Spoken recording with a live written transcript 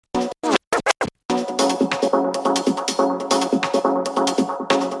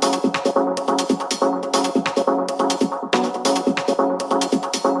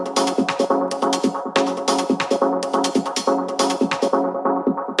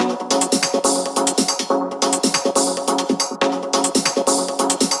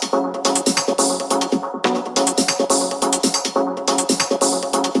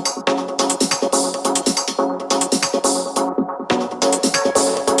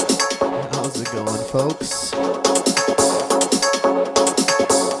folks.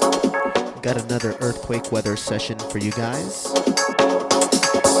 Got another earthquake weather session for you guys.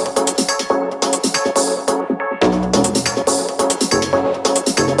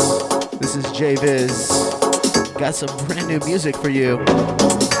 This is J-Viz. Got some brand new music for you.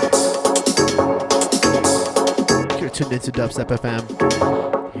 You're tuned into Dubstep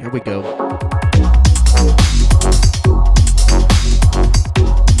FM. Here we go.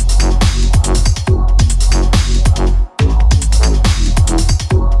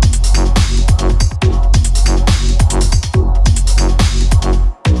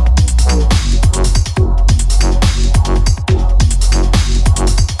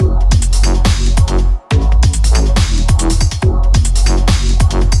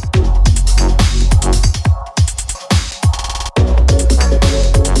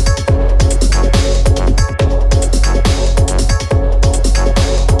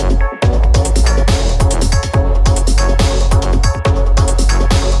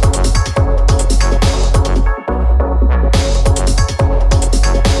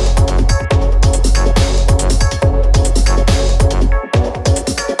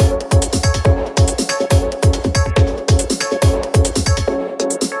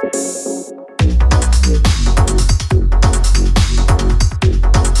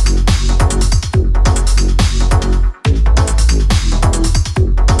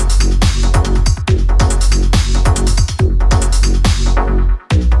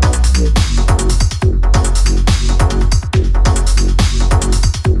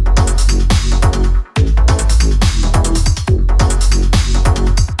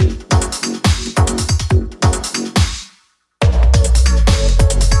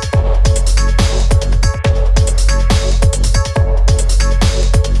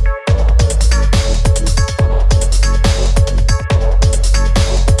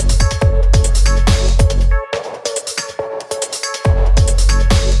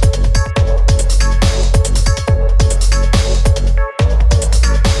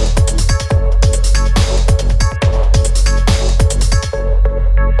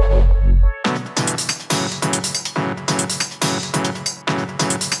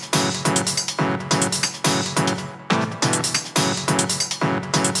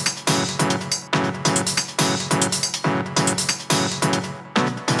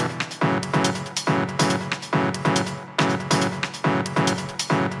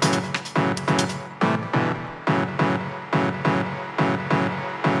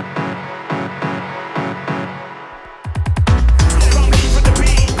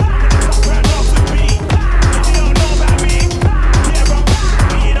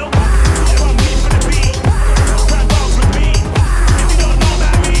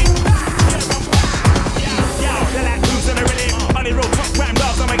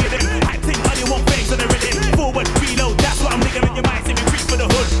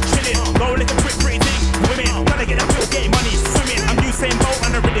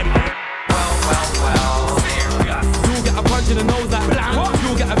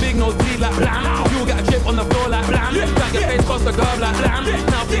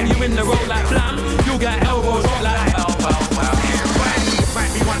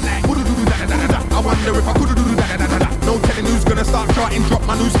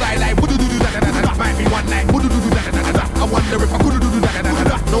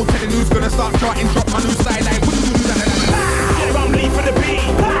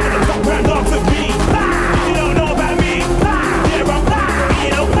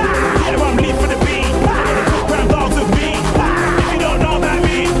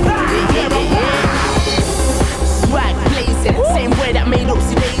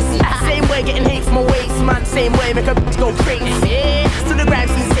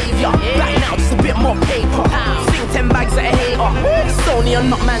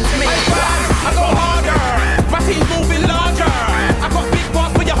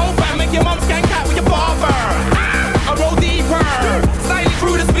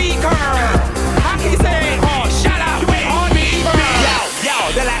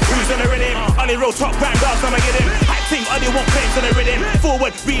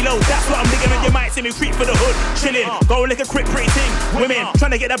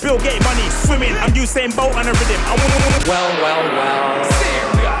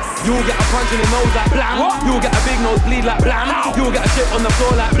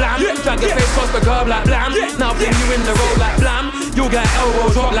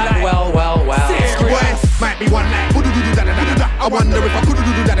 Might be one like, I wonder if I could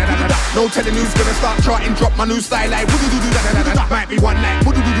do da da da da da. No telling who's gonna start charting, drop my new style like would do da da da da da. Might be one night,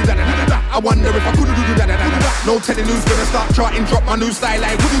 would do da da da da da. I wonder if I could do da da da da da. No telling who's gonna start charting, drop my new style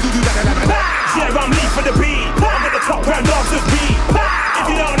like would do da da da da da. Yeah, I'm lead for the beat. I'm at the top round dogs of beat. If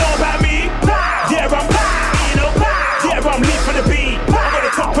you don't know about me, yeah, I'm you know. Yeah, I'm lead for the beat. I'm at the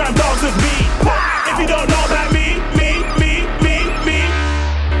top round dogs of beat. If you don't know about me.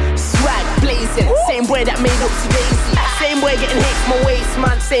 Swag blazing, same way that made up Daisy. Same way getting hit from my waist,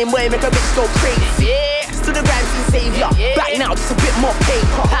 man. Same way make a bitch go crazy. To the grime and savior. Back now, just a bit more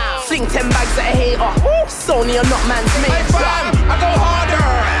paper. Fling 10 bags at a hater. Sony, I'm not man's mate. Hey fam, I go harder.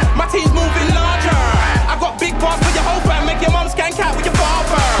 My team's moving larger. I got big bars for your whole fam. Make your mum skank out with your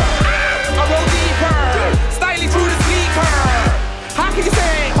father. I roll deeper, styling through the sneaker. How can you say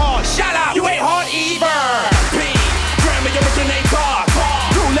it ain't hard? Shut up, you ain't hard either. P, Grammy originator.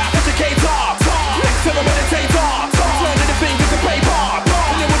 Rule out educator. Next to the meditator. Turning the fingers to paper.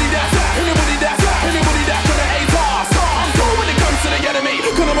 Anybody that's gonna hate us. I'm cool when it comes to the enemy.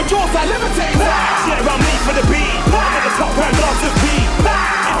 Cause I'm a jaws, I levitate. Yeah, I'm lead for the beat. I'm at the top round dogs of beat.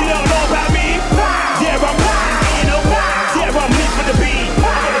 If you don't know about me, yeah, I'm you know. Yeah, I'm lead for the beat.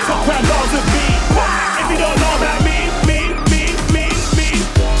 I'm at the top round dogs of beat. If you don't know about me. Give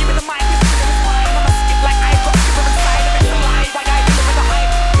me the mic, it's mine. I'ma skip like I got super inside. If it's alive, I got deliver the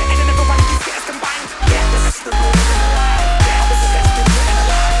hype. And then everybody just gets combined. Yeah, this is the rule of the life. Yeah, this is the best thing in the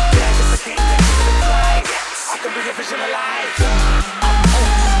life. Yeah, this is the king that gives it a try. I can be a vision alive. I'm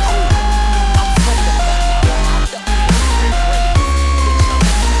old school. I'm from the back. I'm the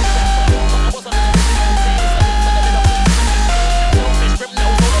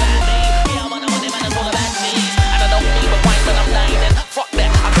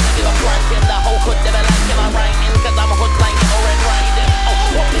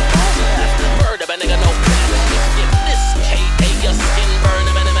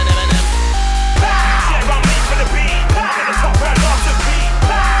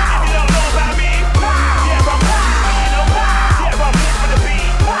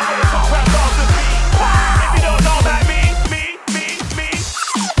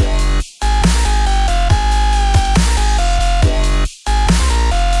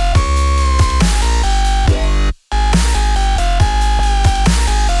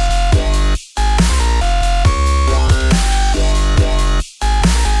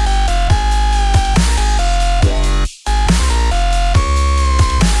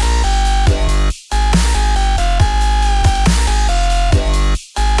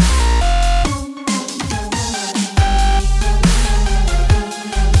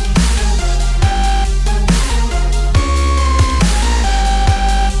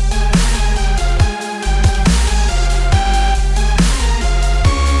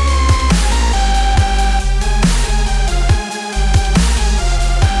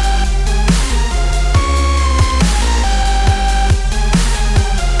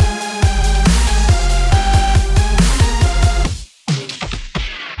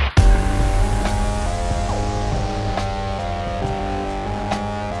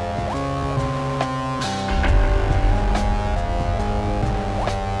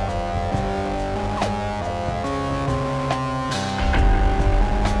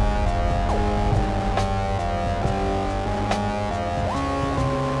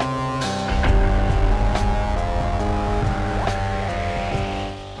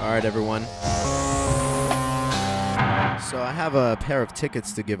Alright, everyone. So I have a pair of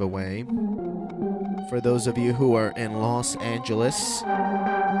tickets to give away. For those of you who are in Los Angeles,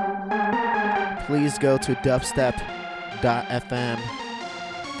 please go to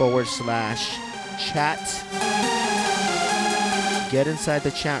dubstep.fm/chat. Get inside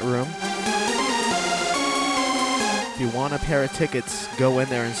the chat room. If you want a pair of tickets, go in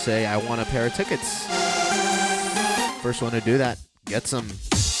there and say, I want a pair of tickets. First one to do that, get some.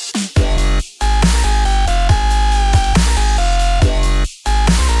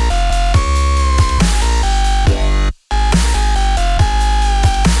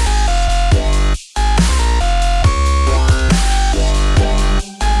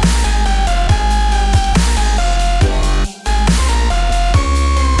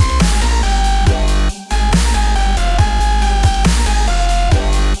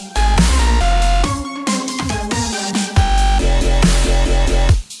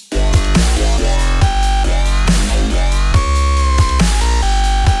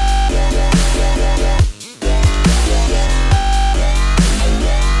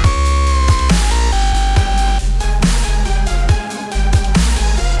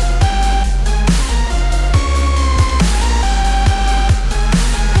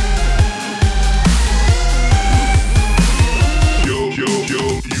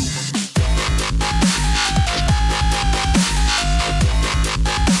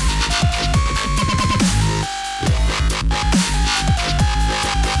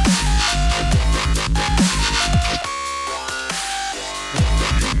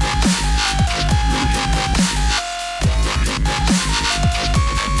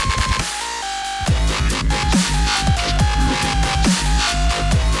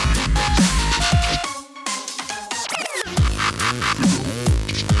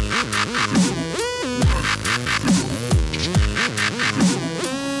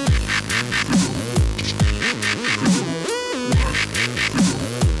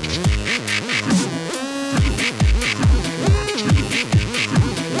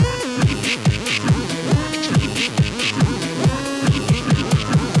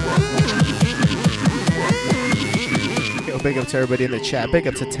 to everybody in the chat. Big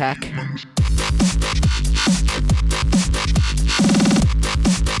up to Tack.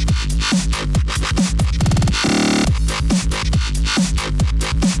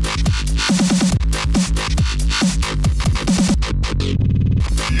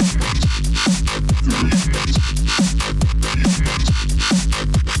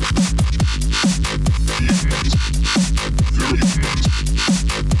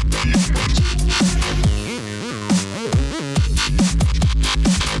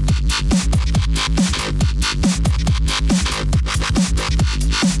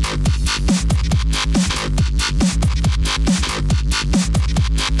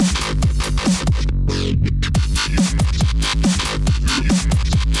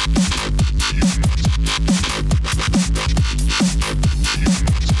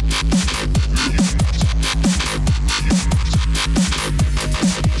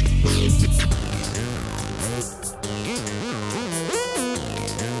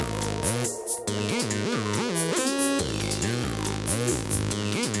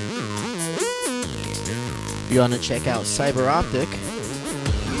 If you want to check out Cyber Optic,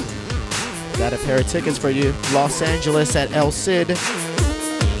 got a pair of tickets for you. Los Angeles at El Cid.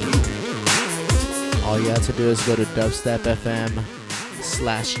 All you have to do is go to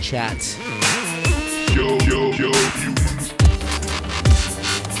dubstep.fm/chat. Yo, yo, yo, you.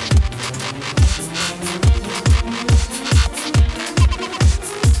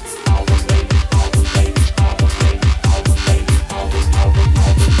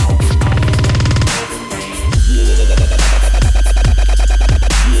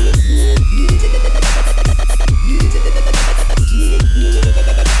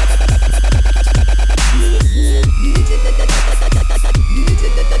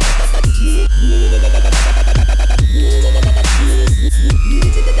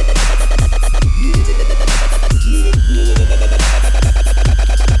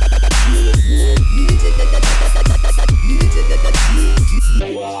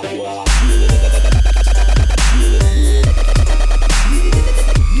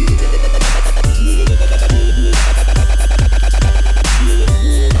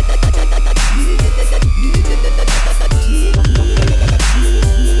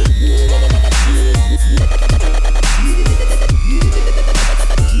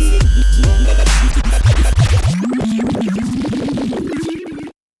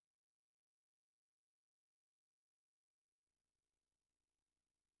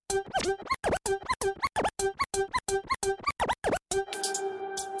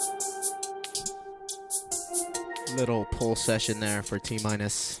 Little pull session there for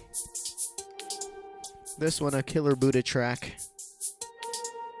T-Minus. This one a killer Buddha track.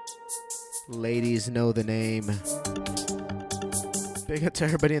 Ladies know the name. Big up to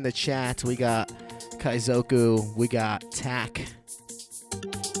everybody in the chat. We got Kaizoku, we got Tack,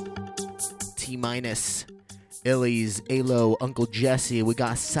 T-Minus, Illies, Alo, Uncle Jesse, we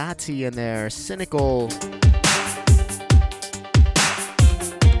got Sati in there, Cynical.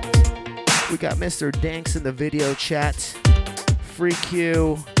 We got Mr. Danks in the video chat. Free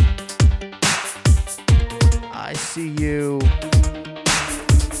Q. I see you.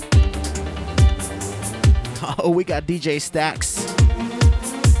 Oh, we got DJ Stacks.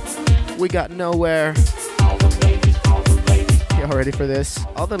 We got Nowhere. Y'all ready for this?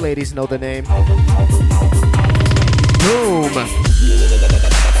 All the ladies know the name. Boom.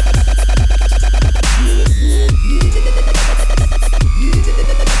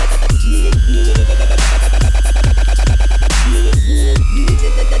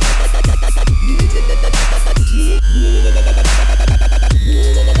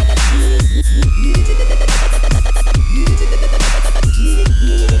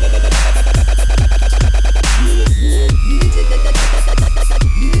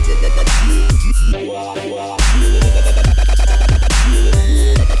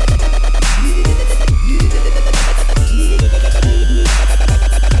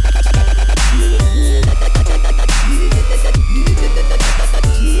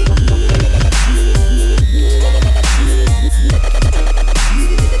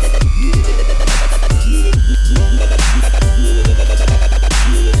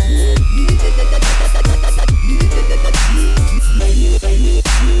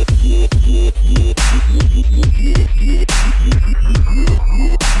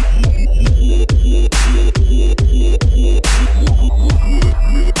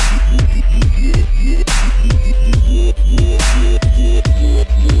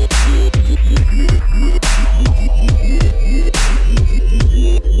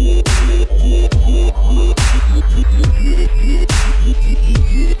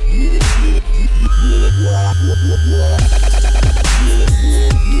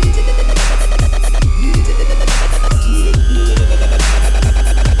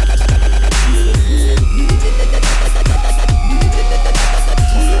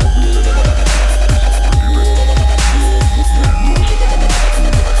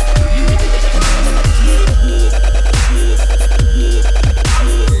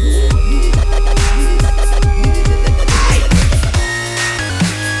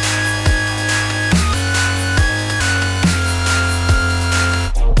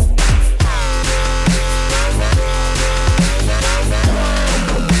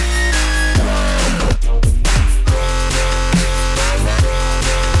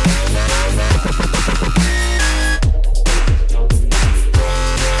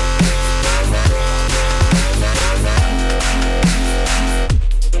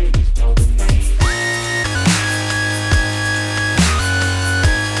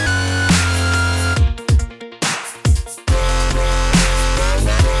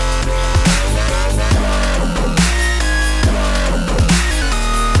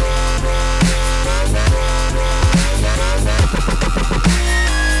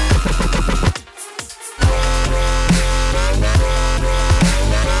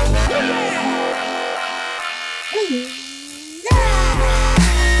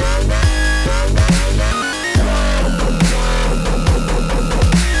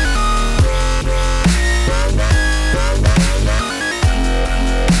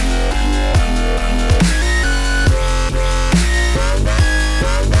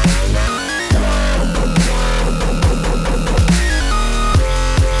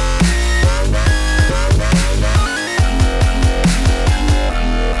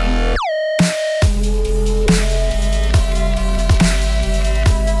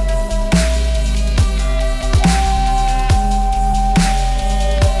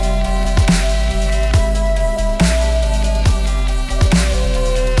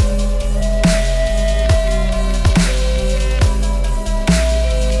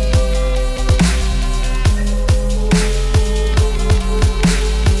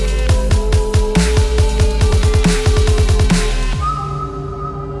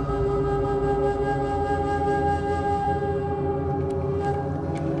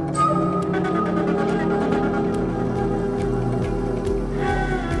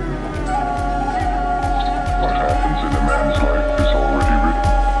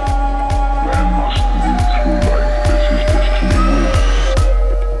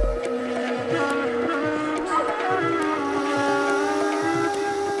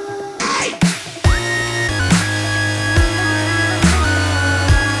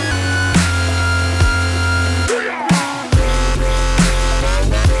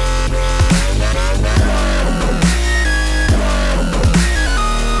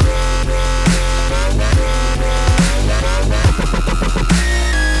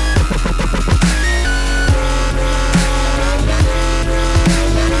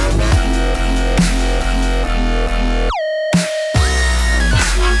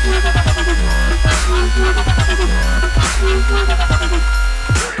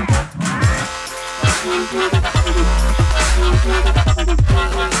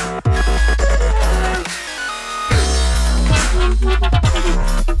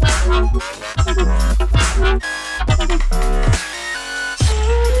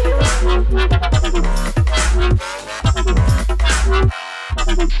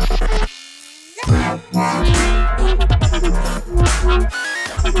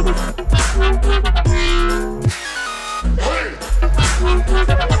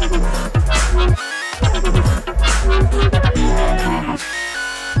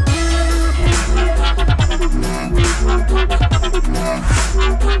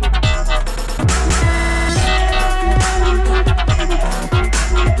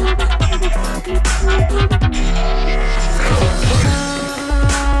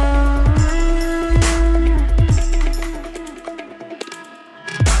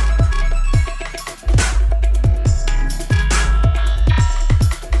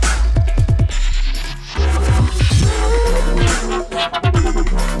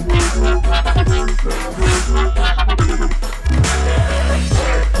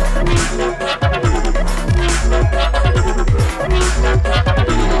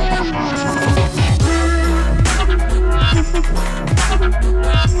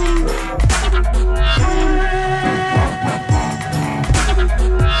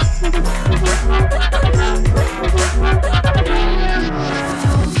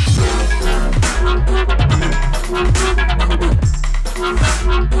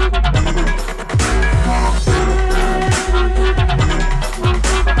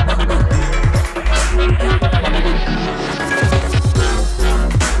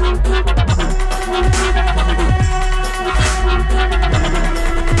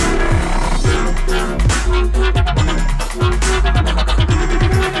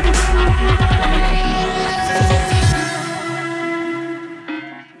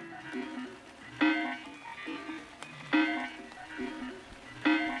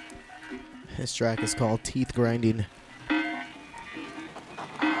 This track is called Teeth Grinding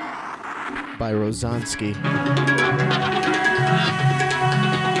by Rosansky.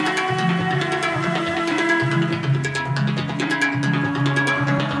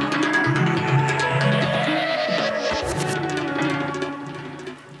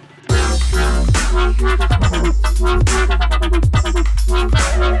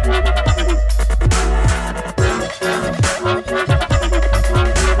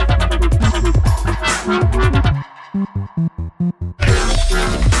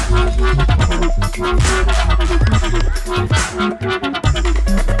 Thank you.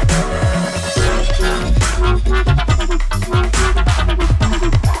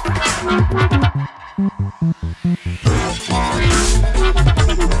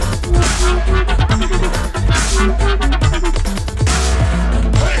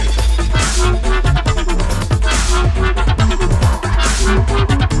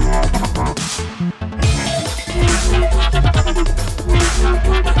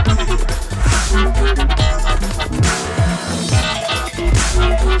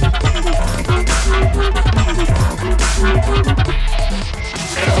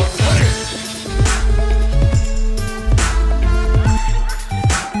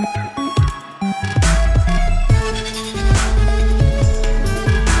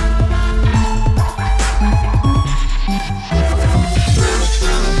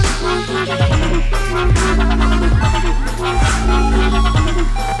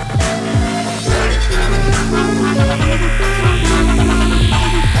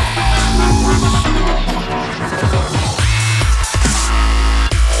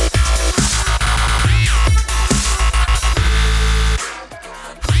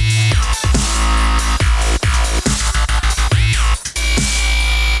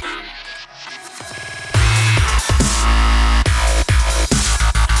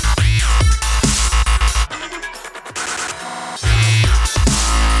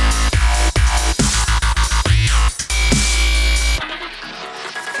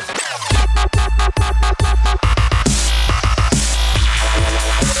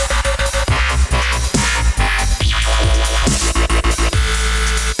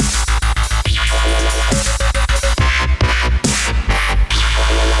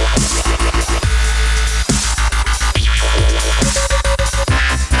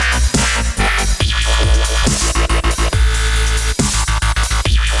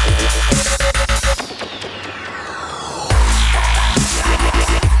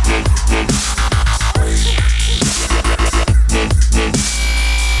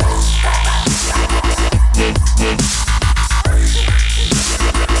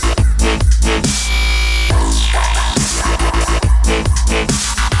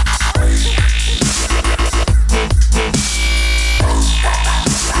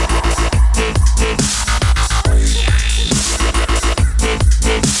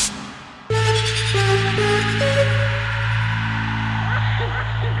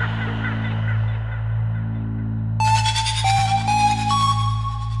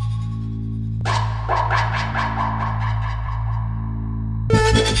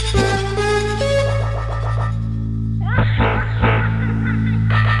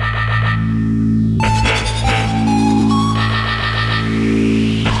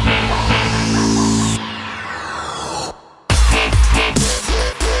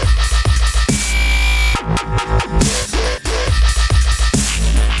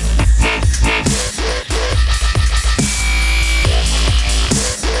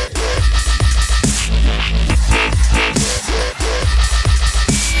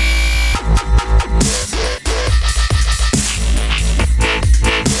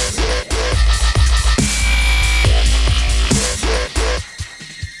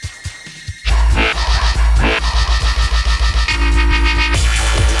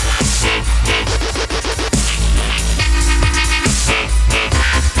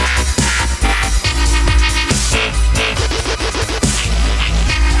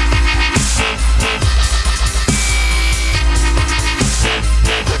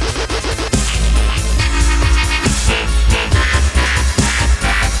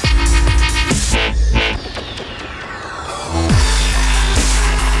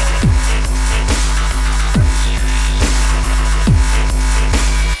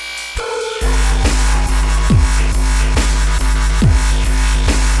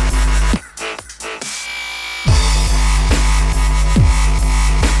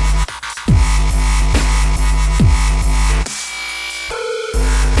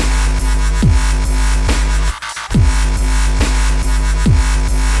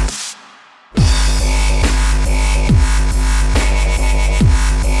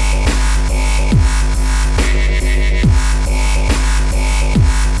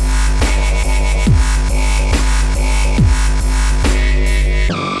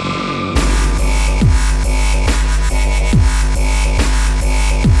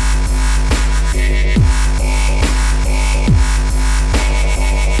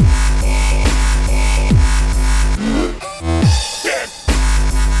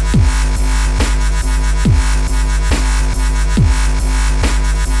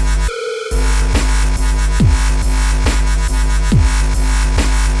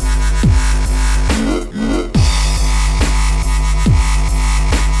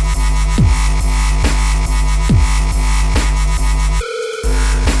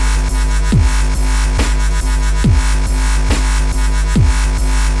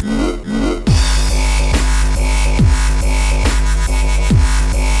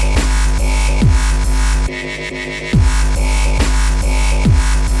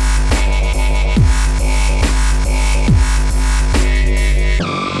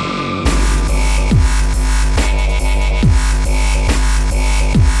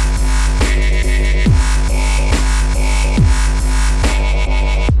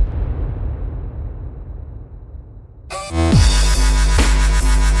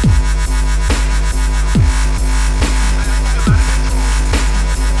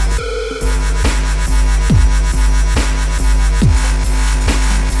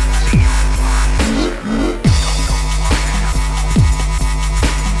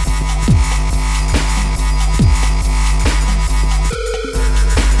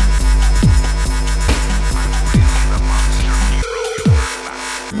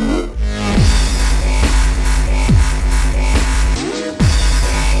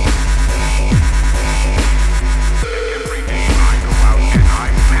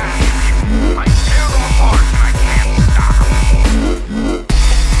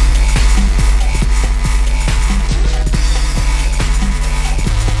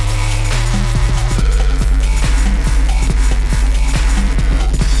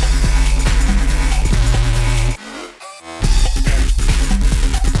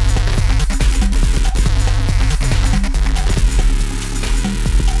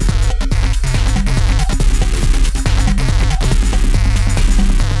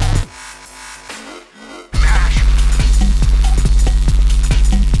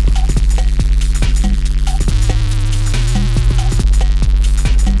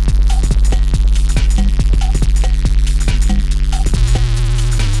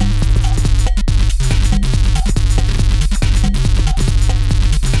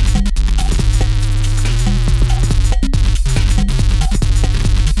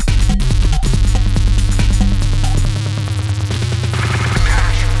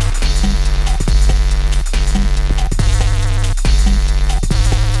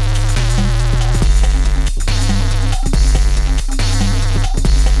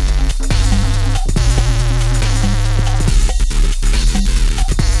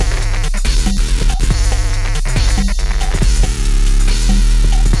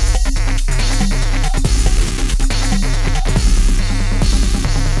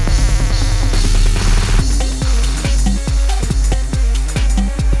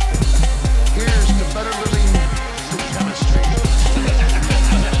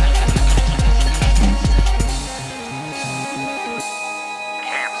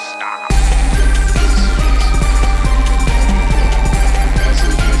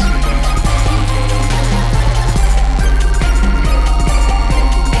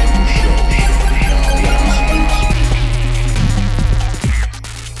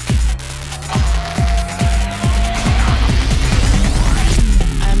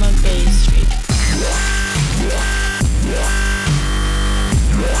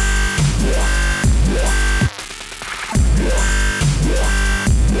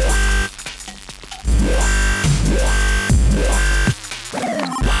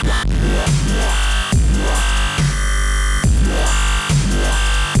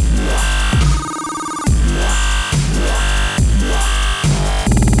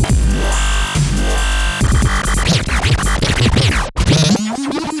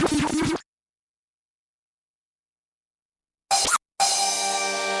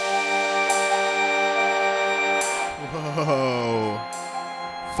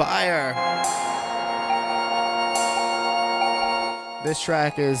 This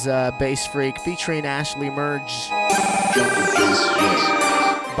track is Bass Freak featuring Ashley Merge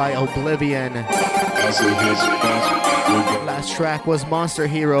by Oblivion. Last track was Monster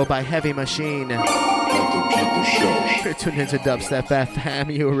Hero by Heavy Machine. You're tuned into Dubstep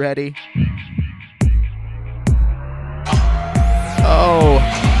FM. You ready? Oh.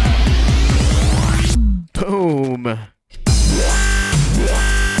 Boom.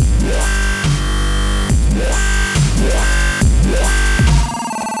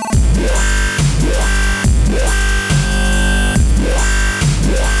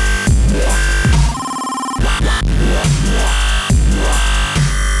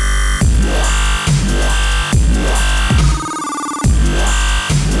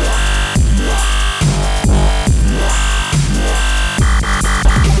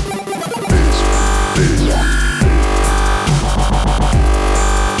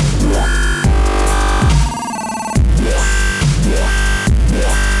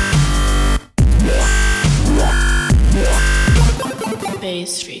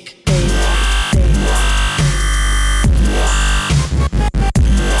 Bass Freak.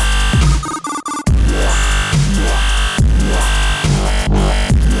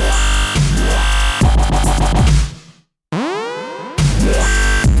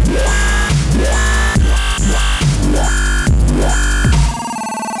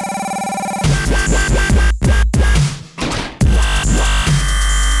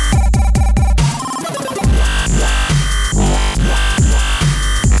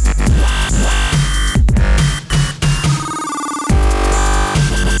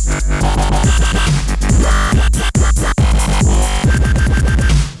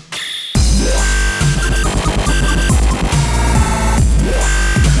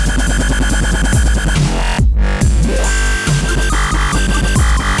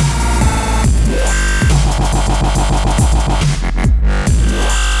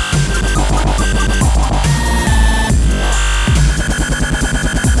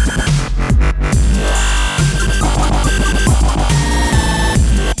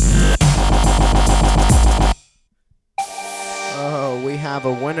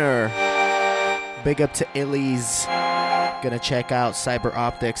 Big up to Illy's. Gonna check out Cyber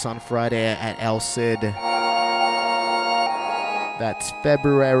Optics on Friday at El Cid. That's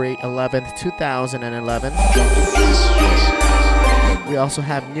February 11th, 2011. We also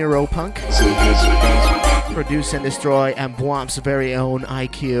have Neuropunk, Produce and Destroy, and Bwomp's very own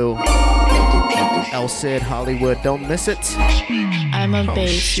IQ. El Cid, Hollywood. Don't miss it. I'm a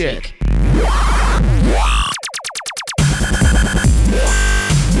bass shit.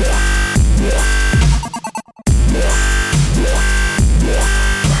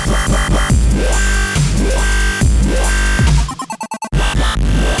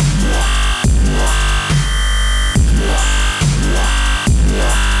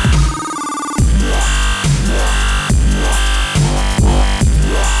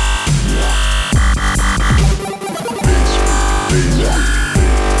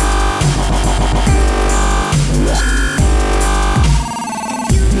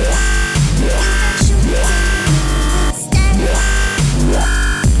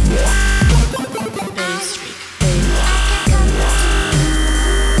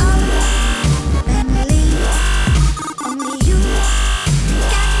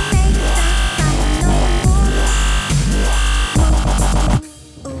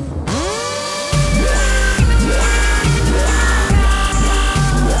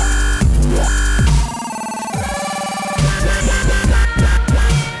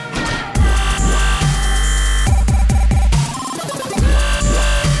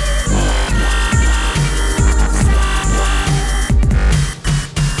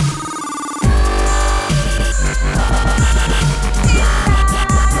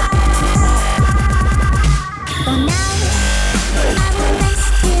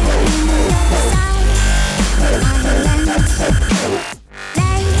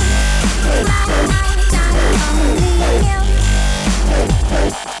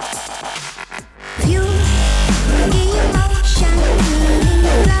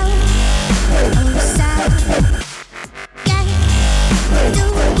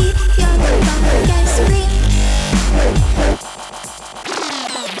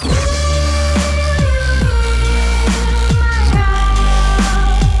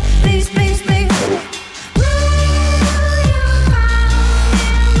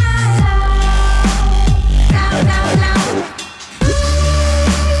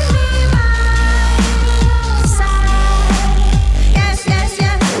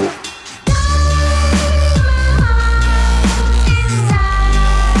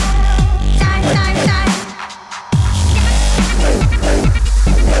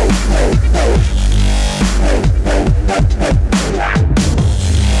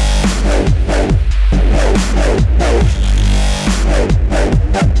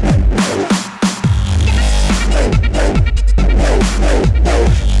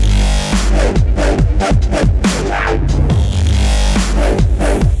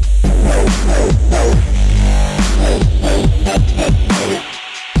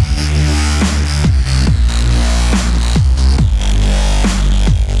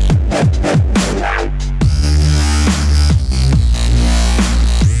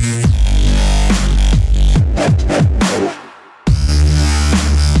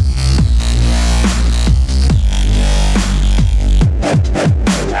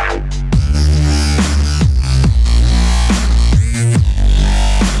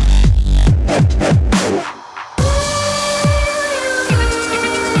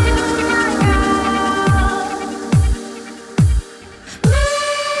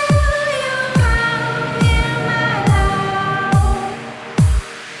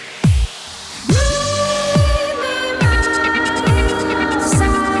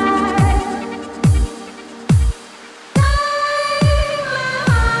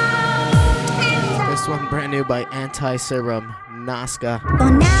 one brand new by Anti-Serum, Nazca. For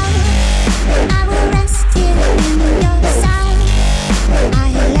now, I will rest here in your side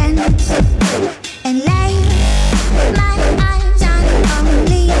islands and lay my eyes on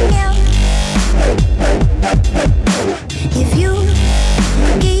only you. If you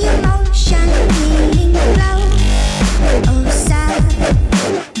emotion healing flow, oh sad,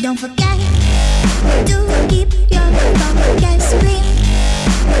 don't forget to keep your focus clean.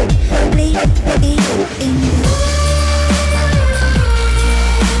 Please, please, please.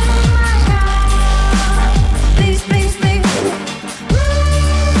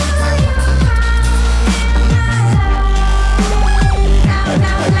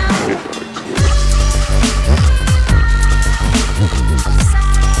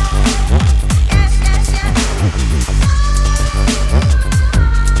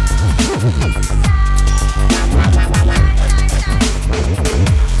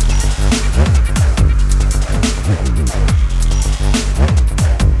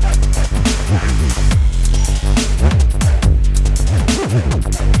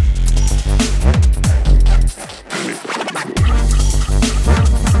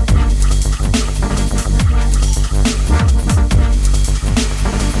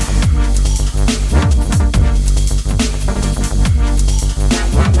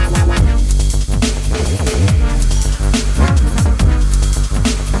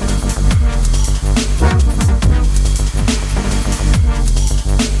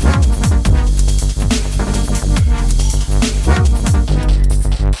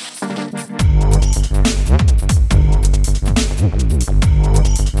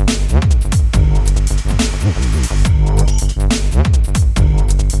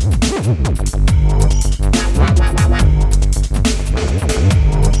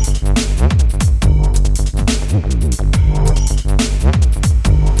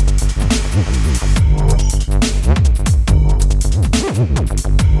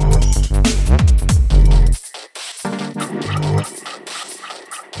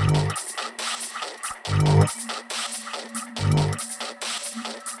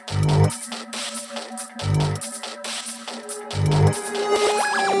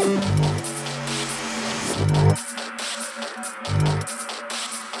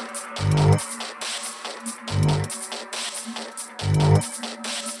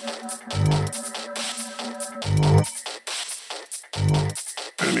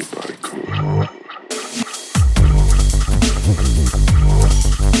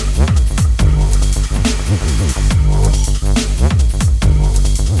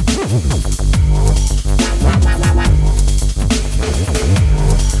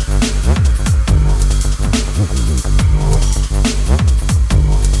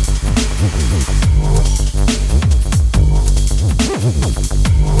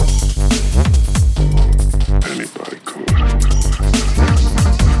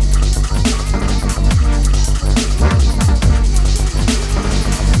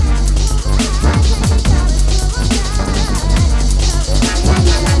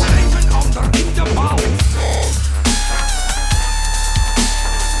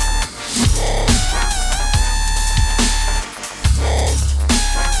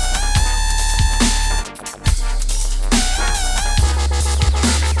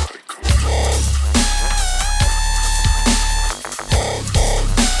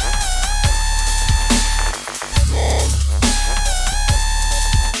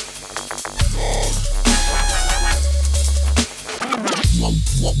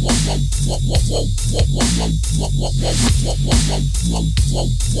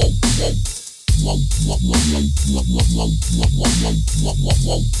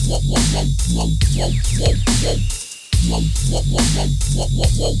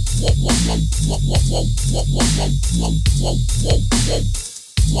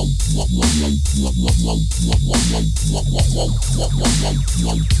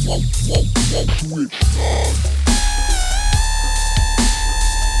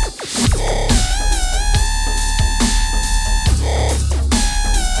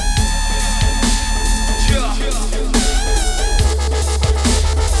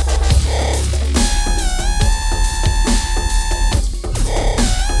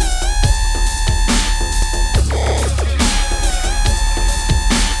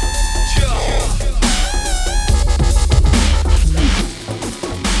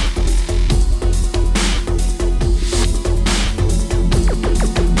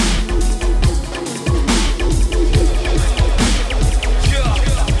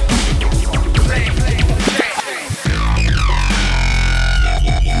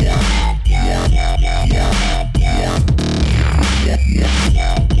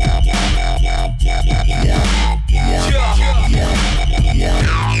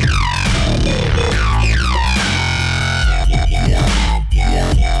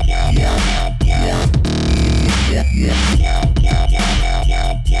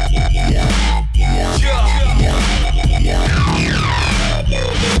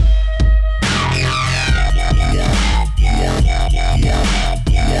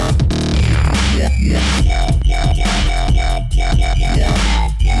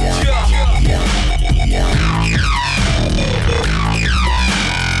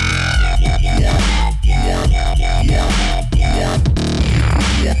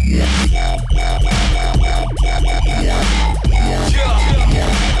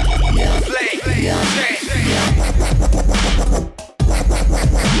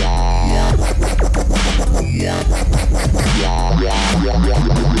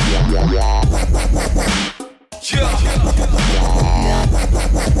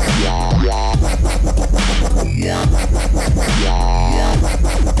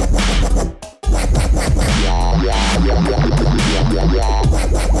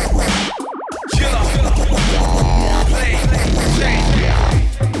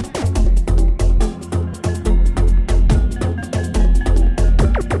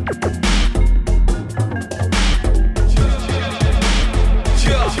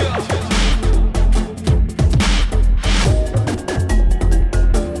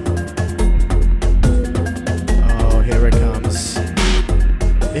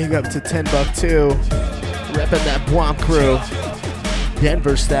 up to Timbuktu. Repping that Bwomp crew.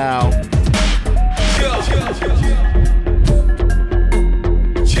 Denver style.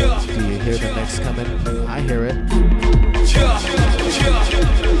 Do you hear the mix coming? I hear it.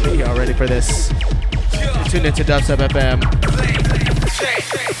 Y'all ready for this? You're tuned into Dubstep FM.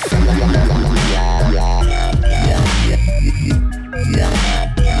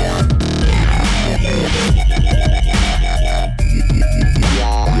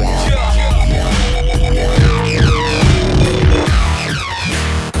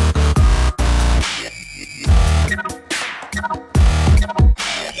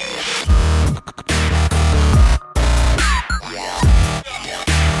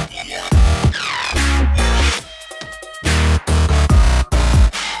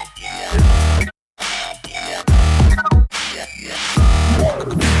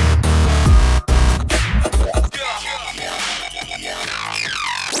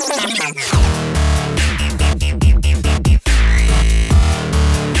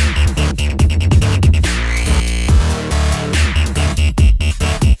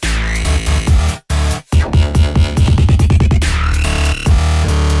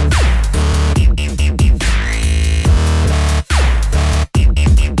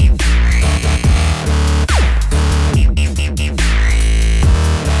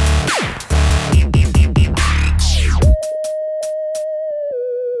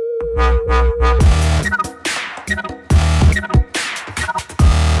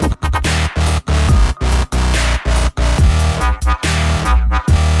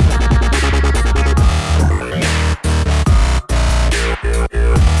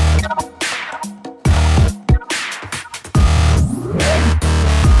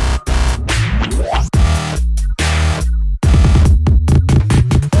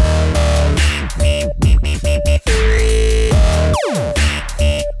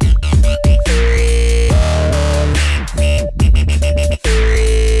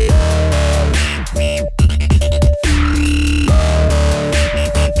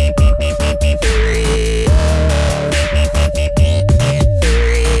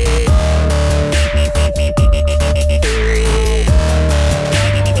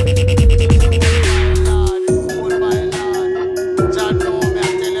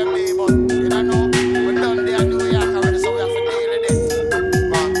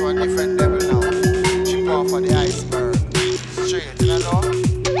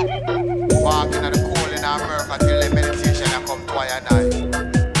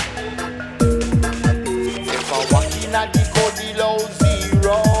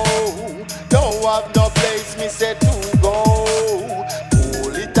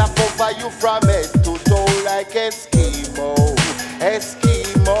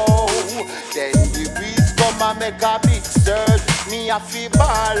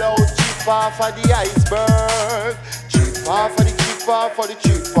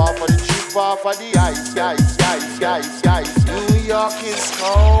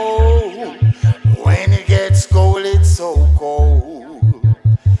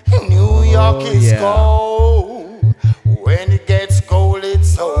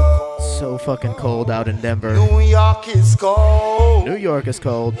 Is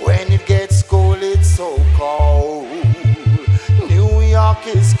cold. When it gets cold, it's so cold. New York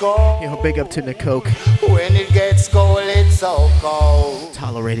is cold. Yo, big up to Nakoke. When it gets cold, it's so cold.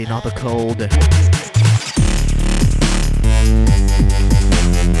 Tolerating all the cold.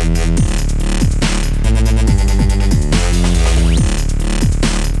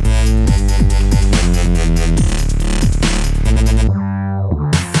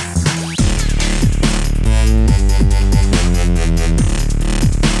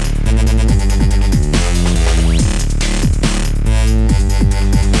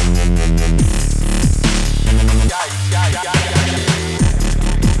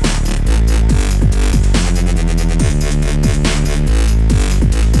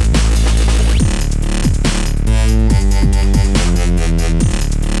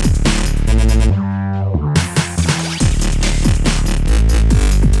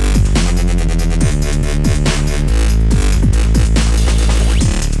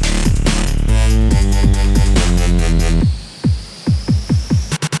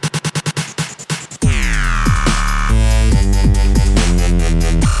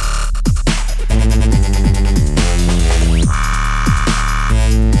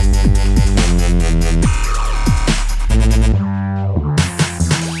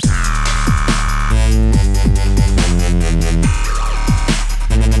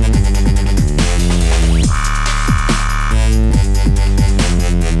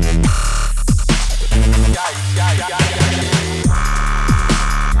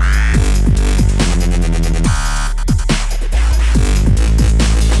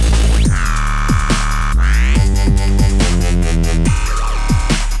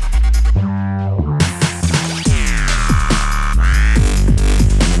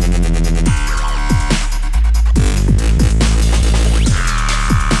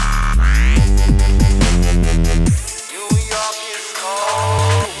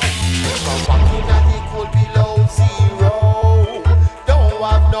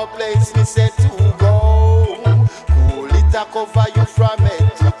 place me say to go. Cool it a cover you from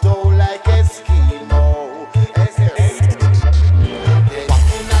head to toe like Eskimo.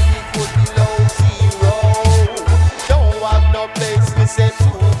 Walking on the good below zero. Don't have no place me say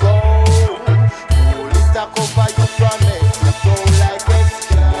to go. Cool it a cover you from head to toe like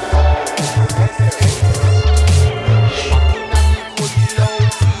Eskimo. Walking on the good below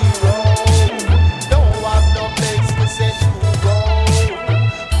zero. Don't have no place me say to go.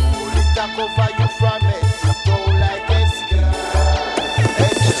 Cool it a cover you from head to toe like Eskimo.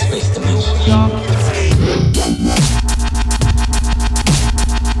 New York is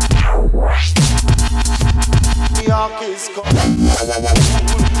New York is cold.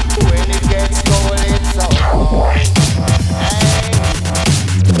 When it gets cold, it's so cold.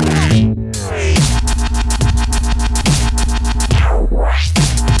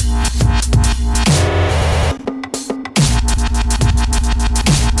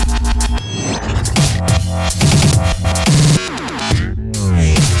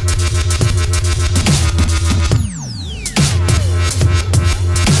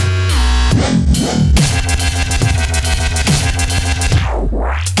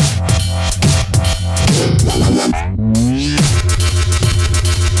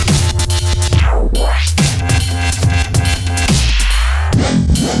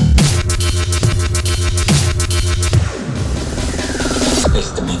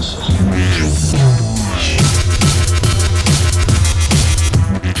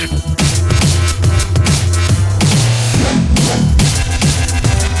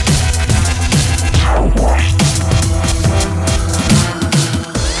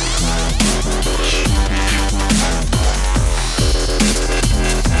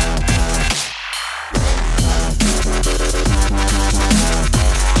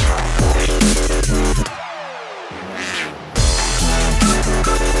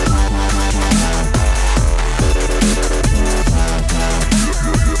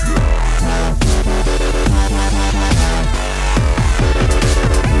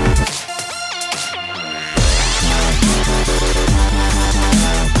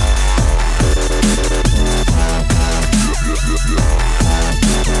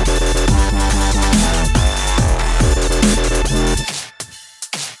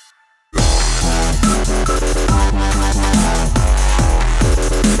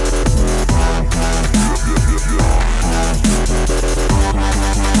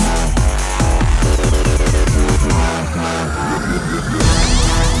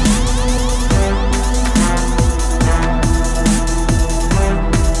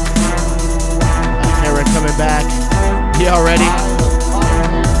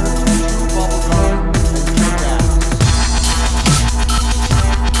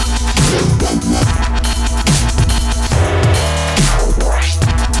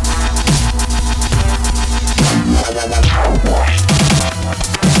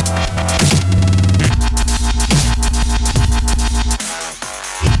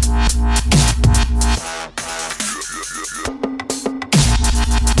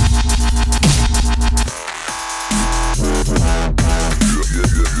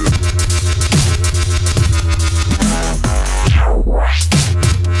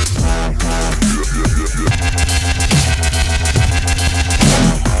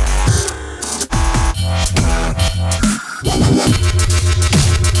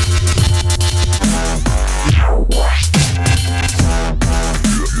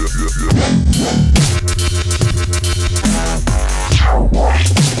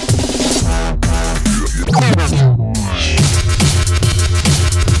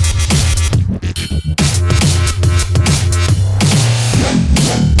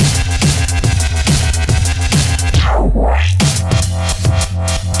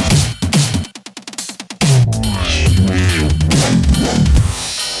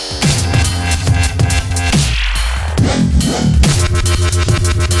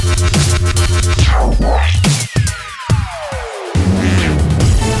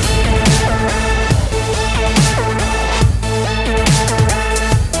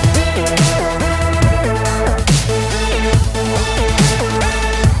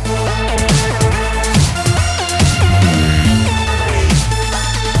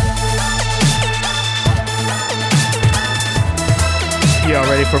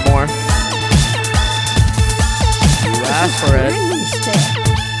 For more. You asked for it.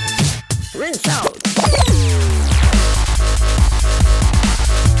 Rinse out.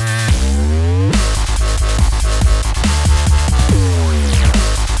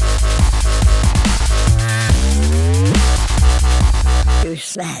 You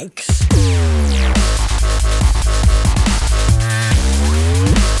snakes.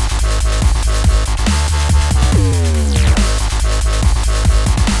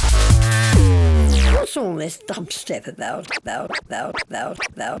 this dubstep about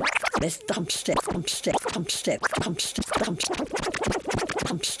this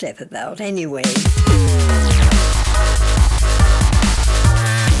dubstep about anyway.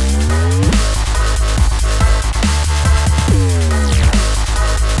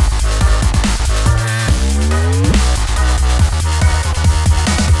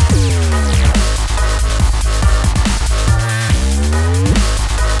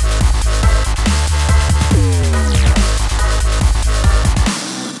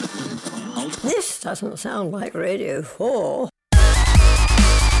 This doesn't sound like Radio 4.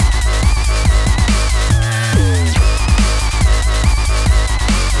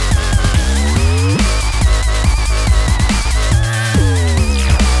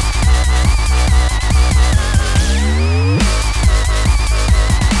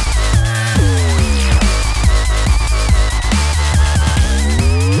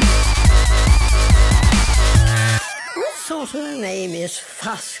 What sort of a name is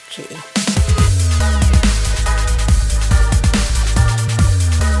Fusky?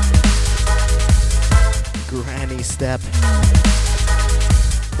 Granny Step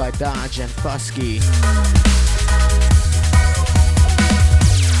by Dodge and Fusky.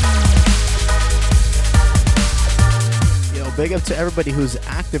 Yo, big up to everybody who's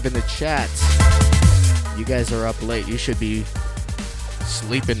active in the chat. You guys are up late. You should be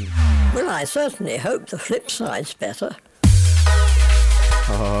sleeping. Well, I certainly hope the flip side's better.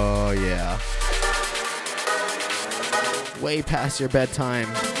 Oh, yeah. Way past your bedtime.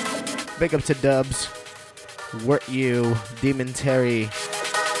 Big up to Dubs. Wert You, Demon Terry.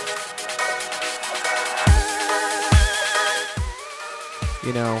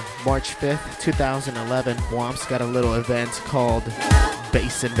 You know, March 5th, 2011, Bwomp's got a little event called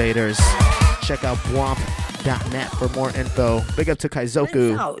Bass Invaders. Check out bwomp.net for more info. Big up to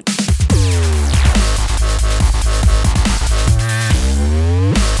Kaizoku.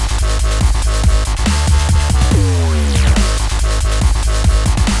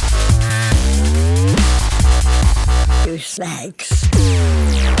 You slags. Give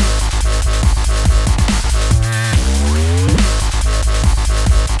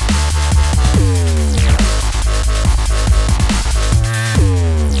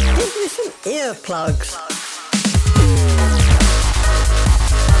me some earplugs.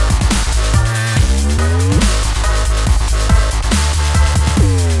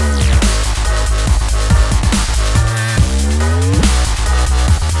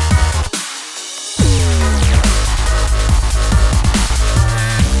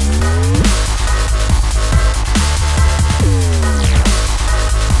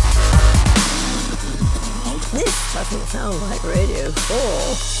 This doesn't sound like Radio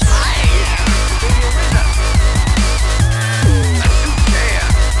 4.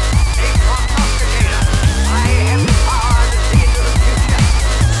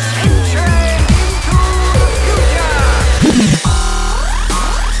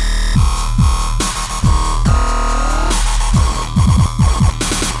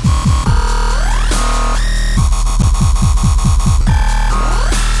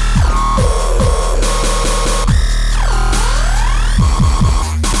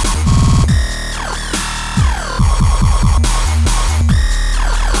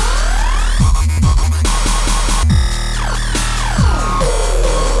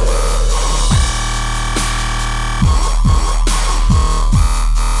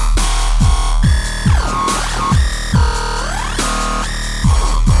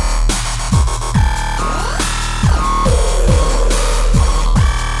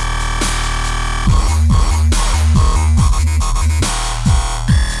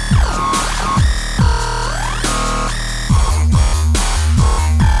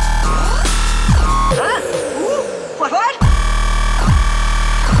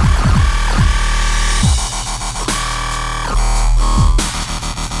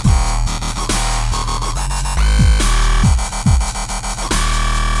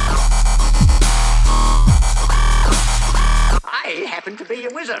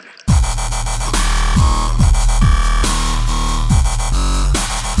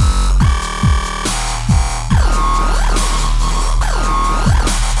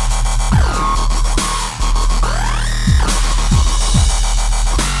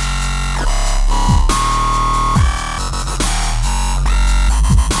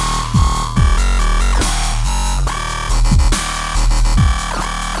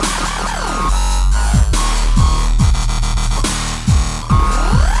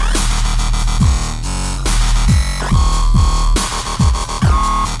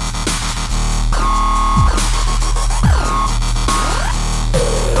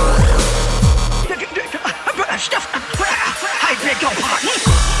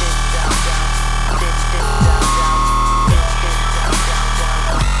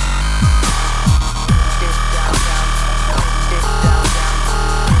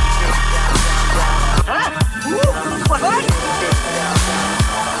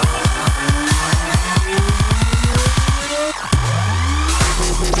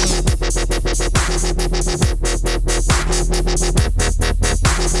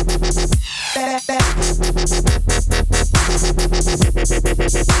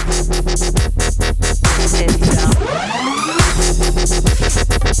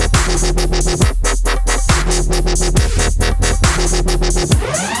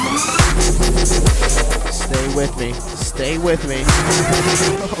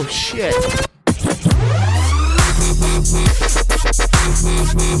 Oh shit.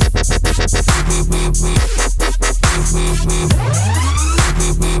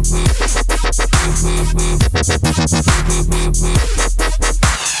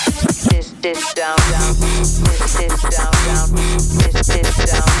 This down down, this down down, this down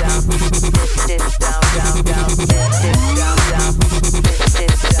down, this down down down, this down down,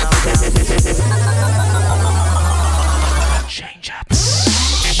 this down down. Change up.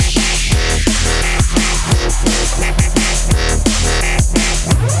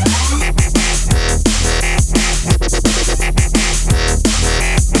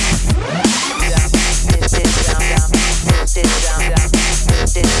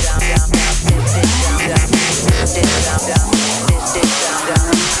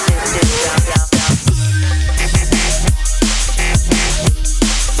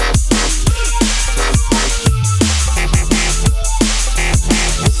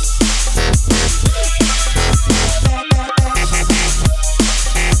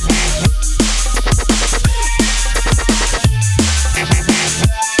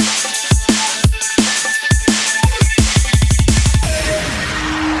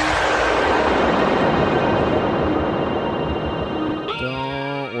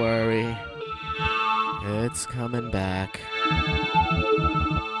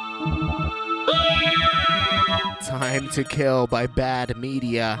 To Kill by Bad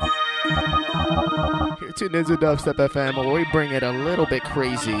Media. You're tuned into Dubstep FM, where we bring it a little bit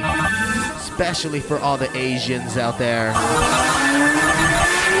crazy, especially for all the Asians out there.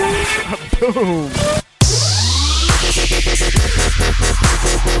 Boom!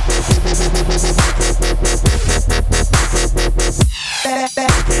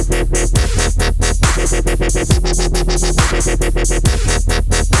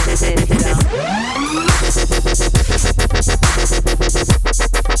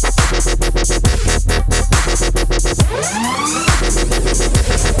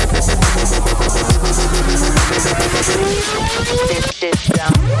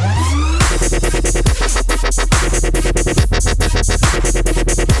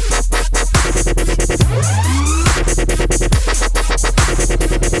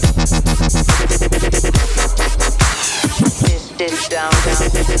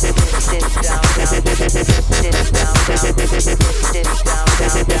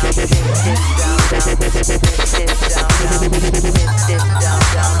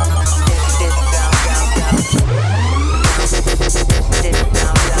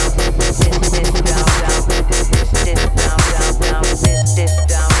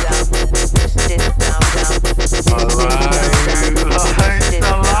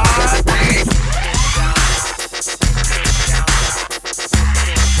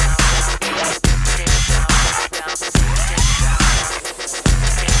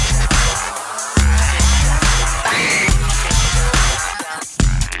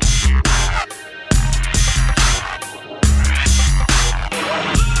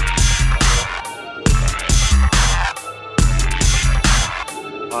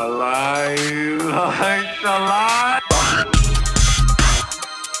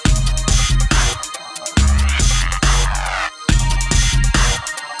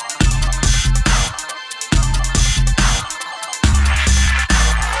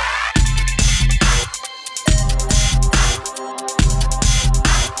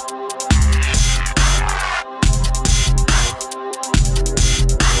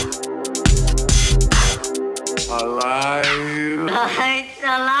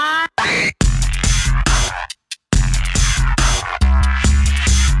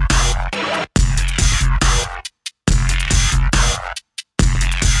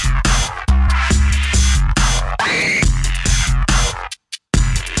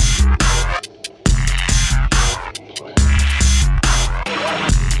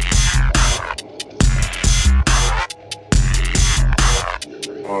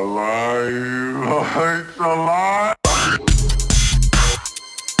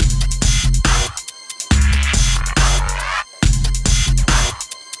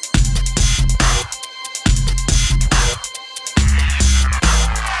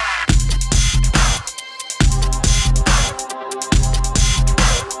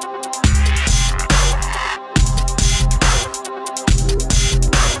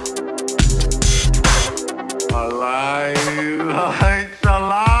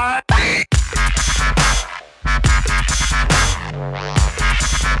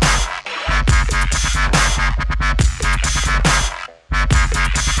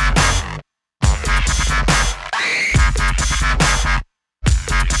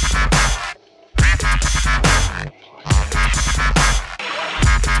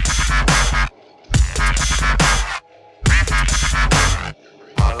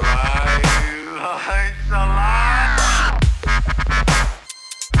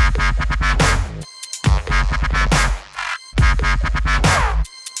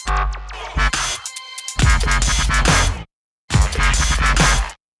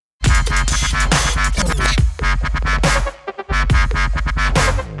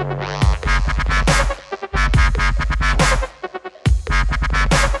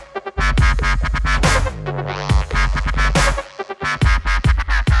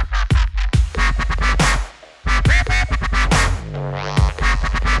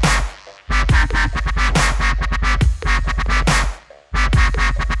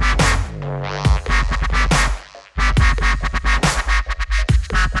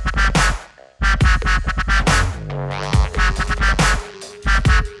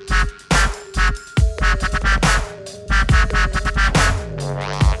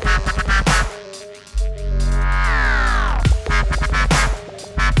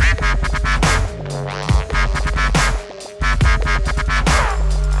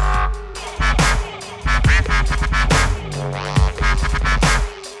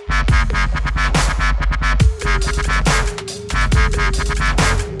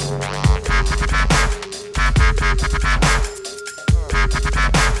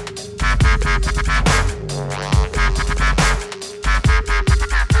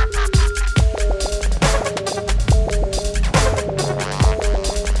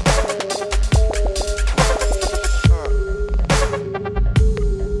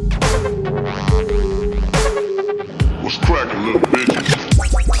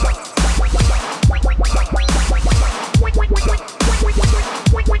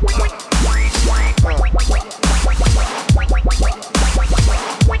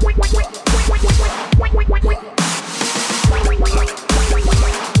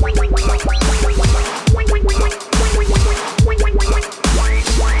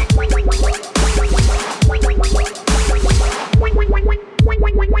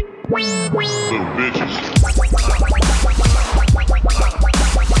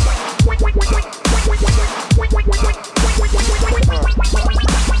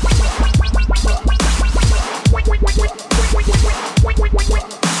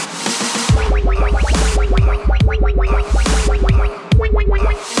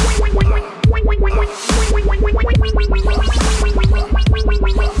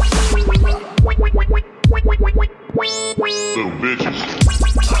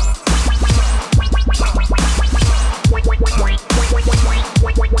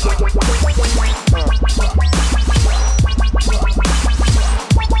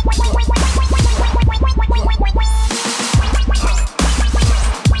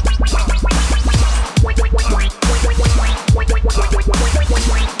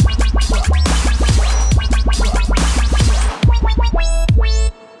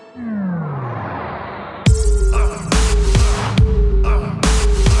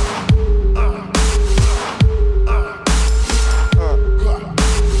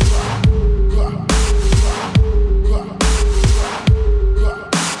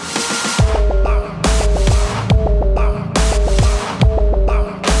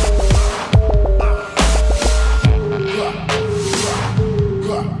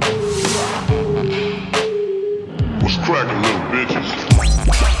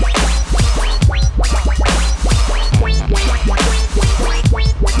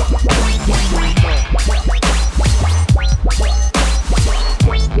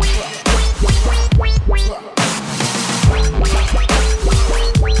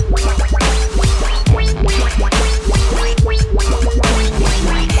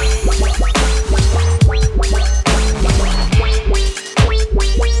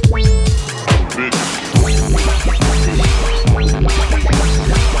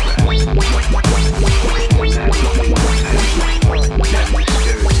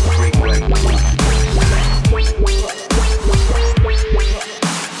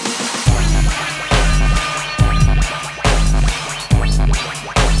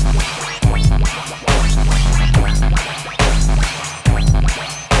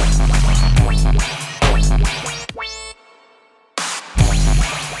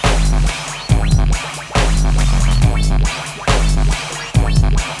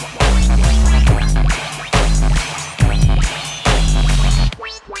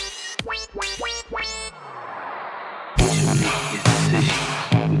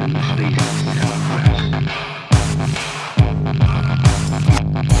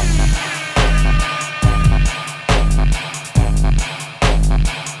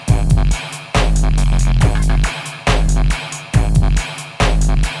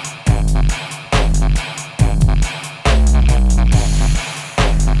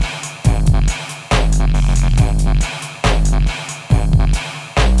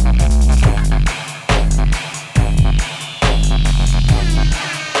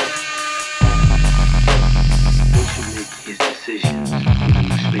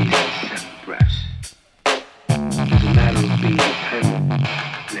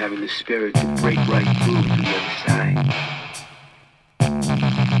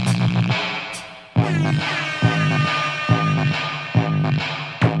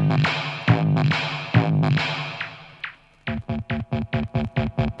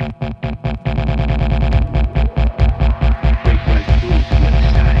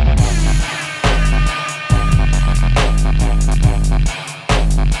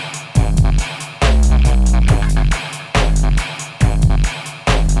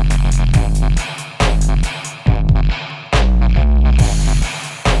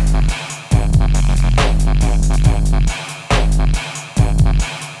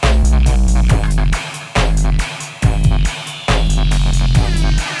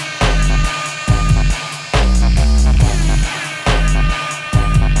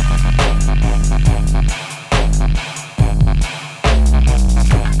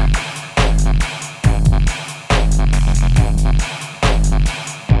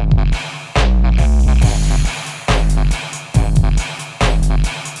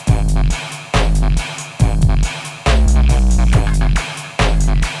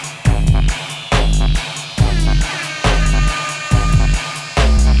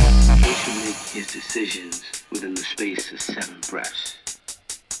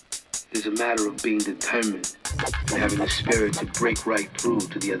 is a matter of being determined and having the spirit to break right through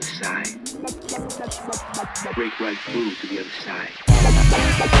to the other side. Break right through to the other side.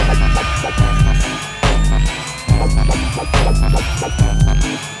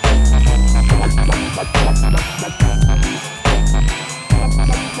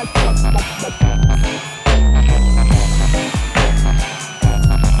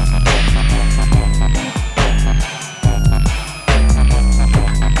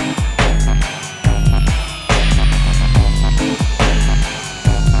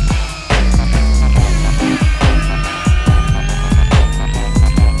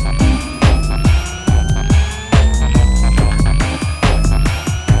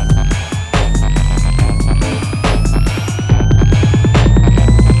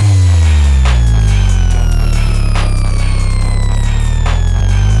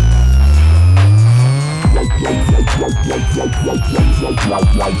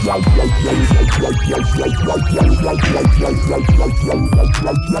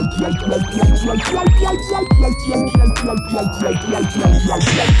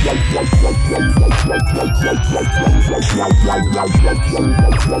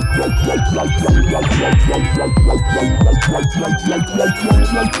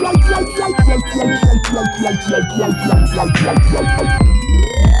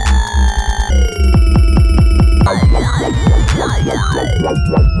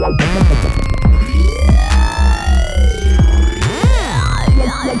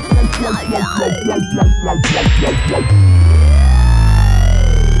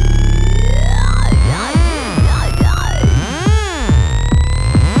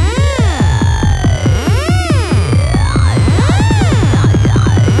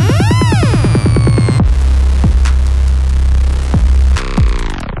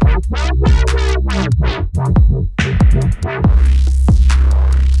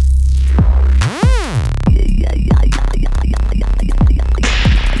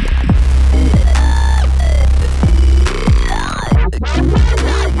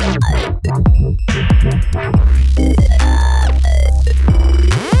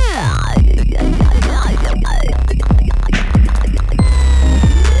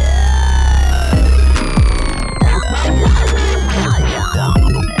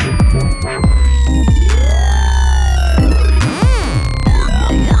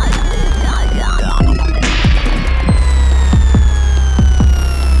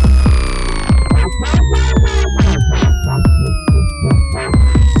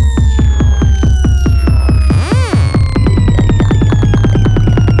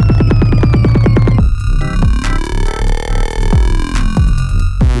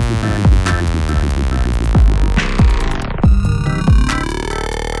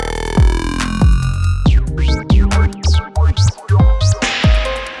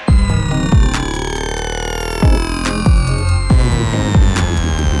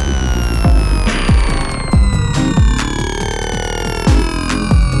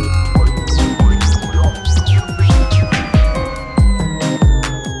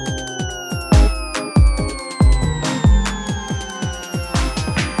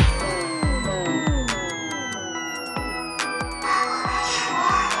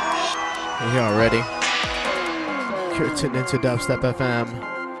 Tuned into Dubstep FM.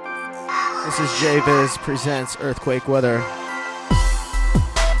 This is J-Viz presents Earthquake Weather.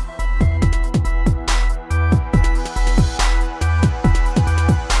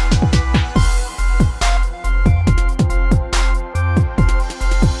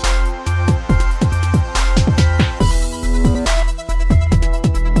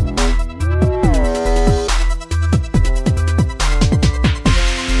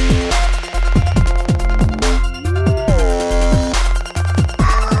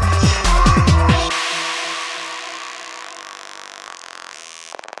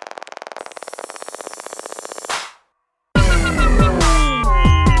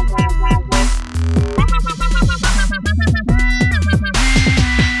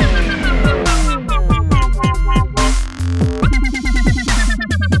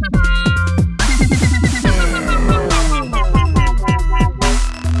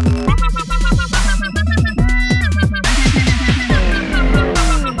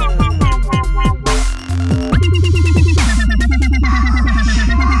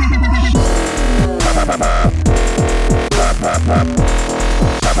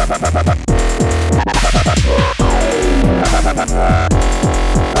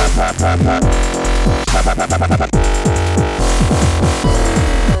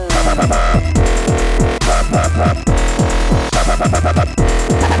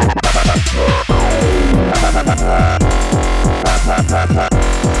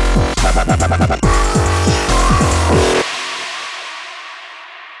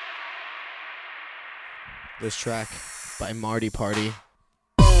 This track by Marty Party.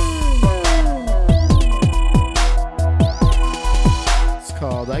 It's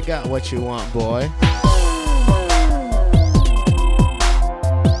called I Got What You Want, Boy.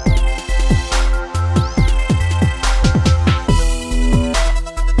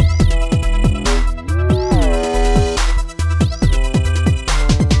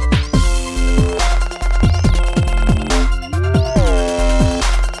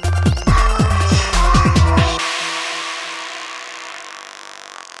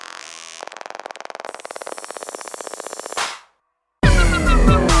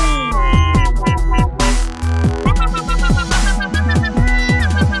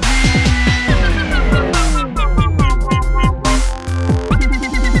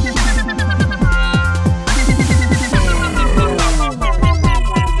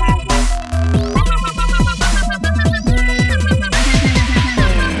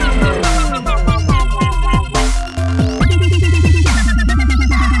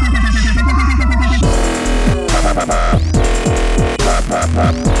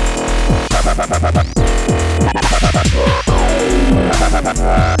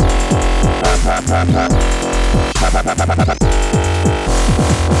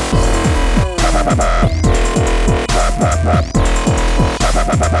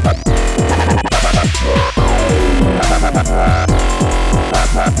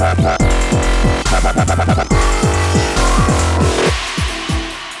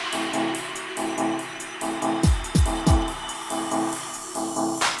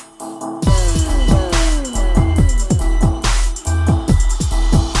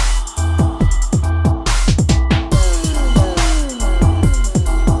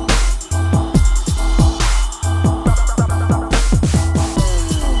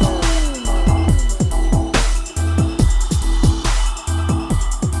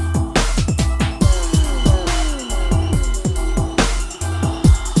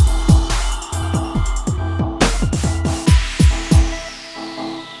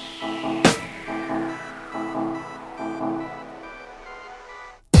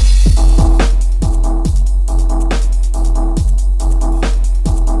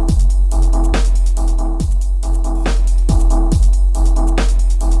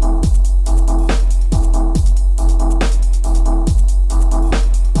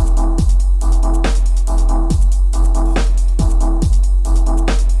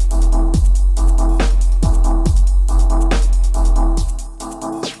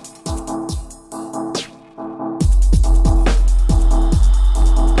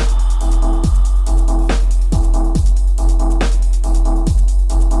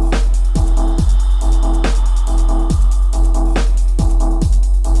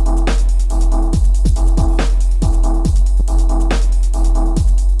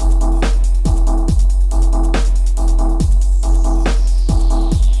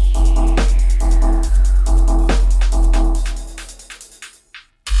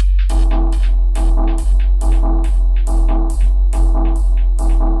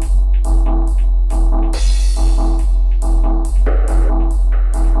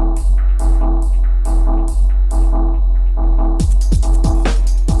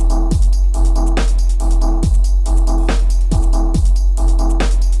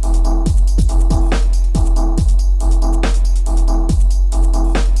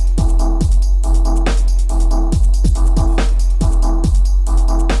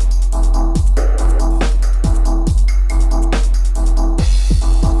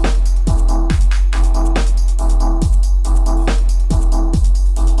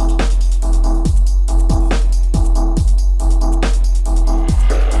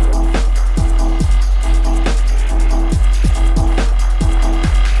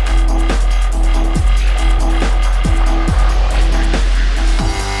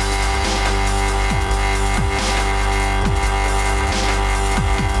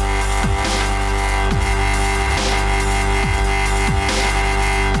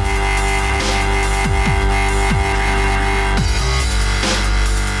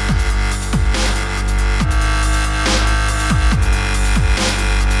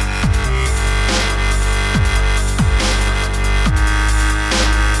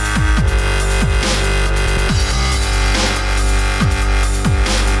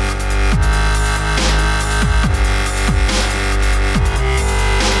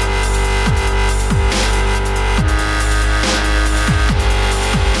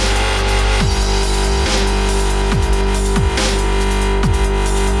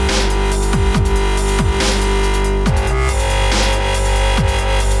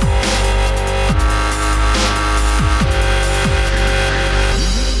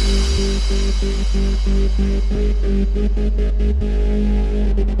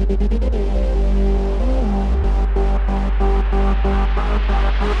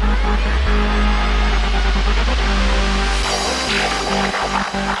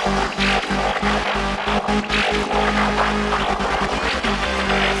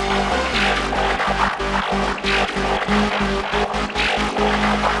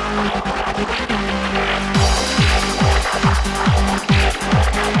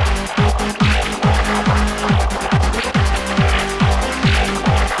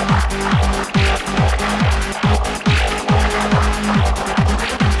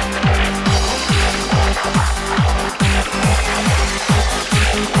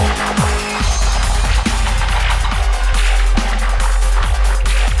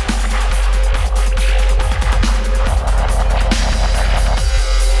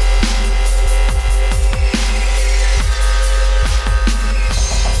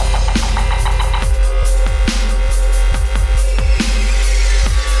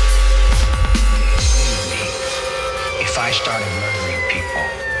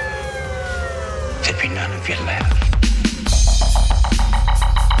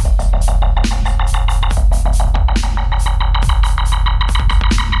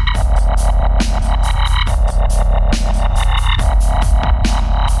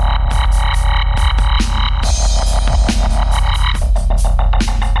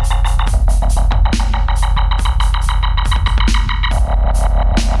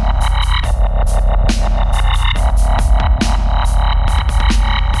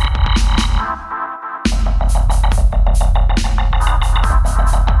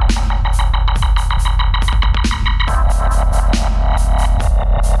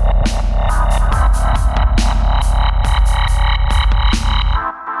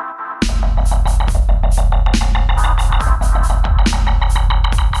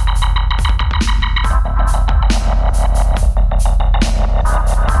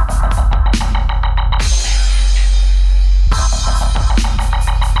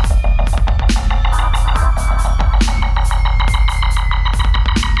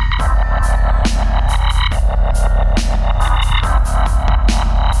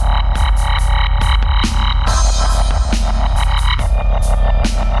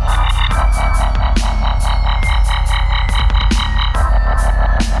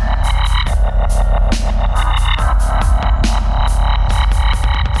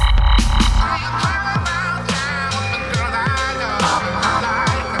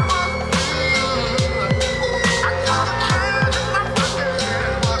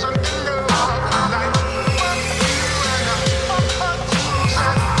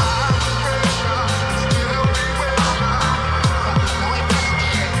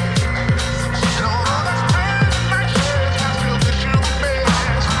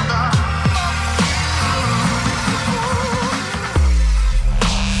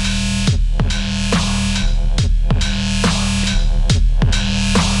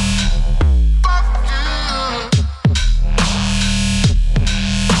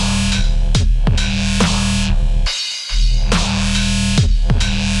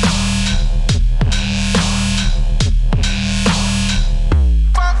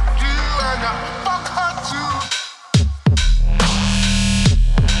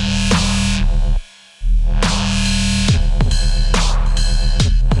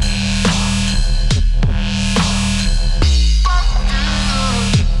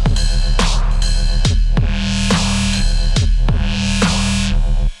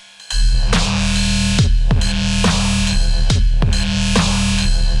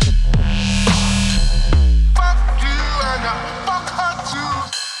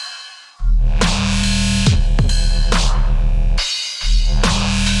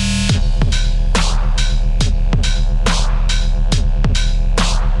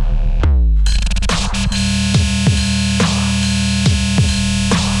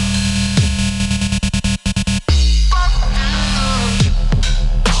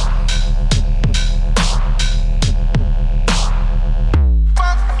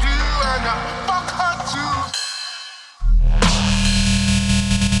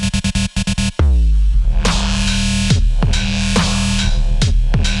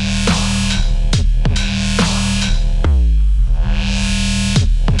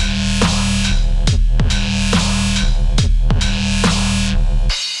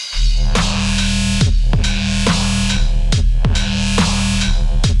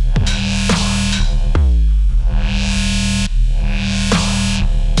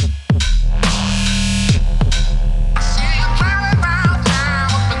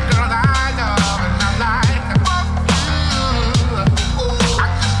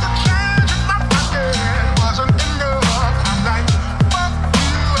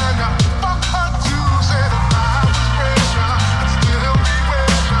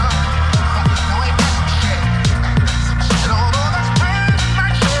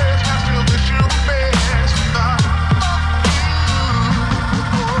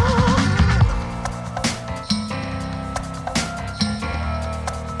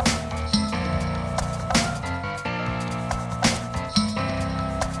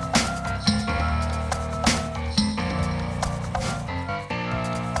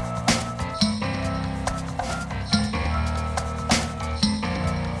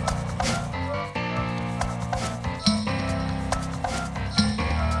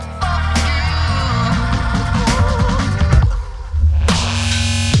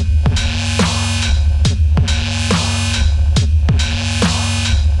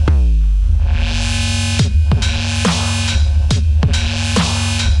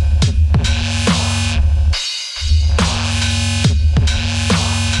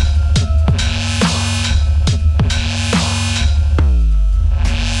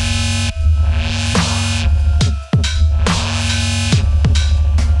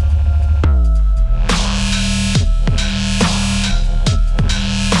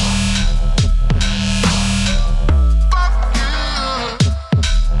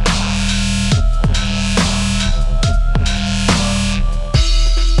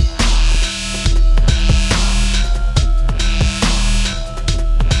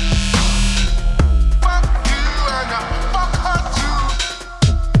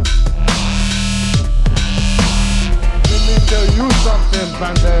 something,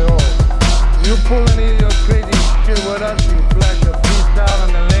 Pandero. You pull any of your crazy shit with us, you flash a piece out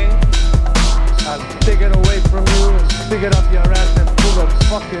on the lane, I'll take it away from you and stick it up your ass and pull the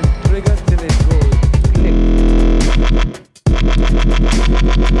fucking trigger till it goes click.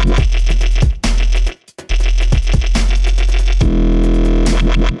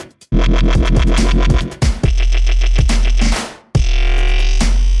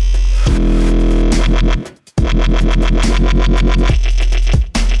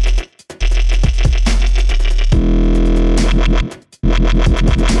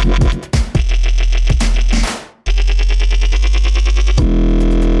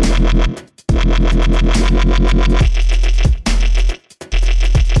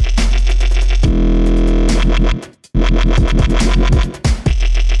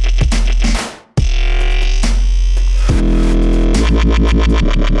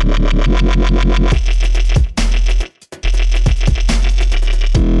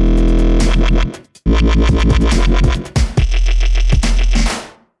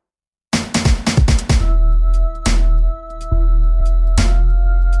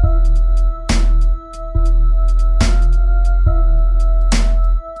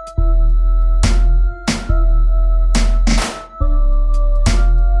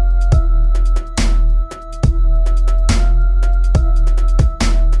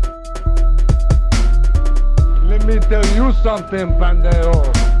 Something, Pandero.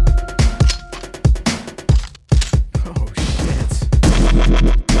 Oh, shit.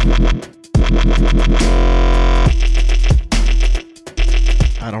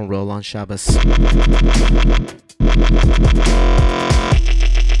 I don't roll on Shabbos.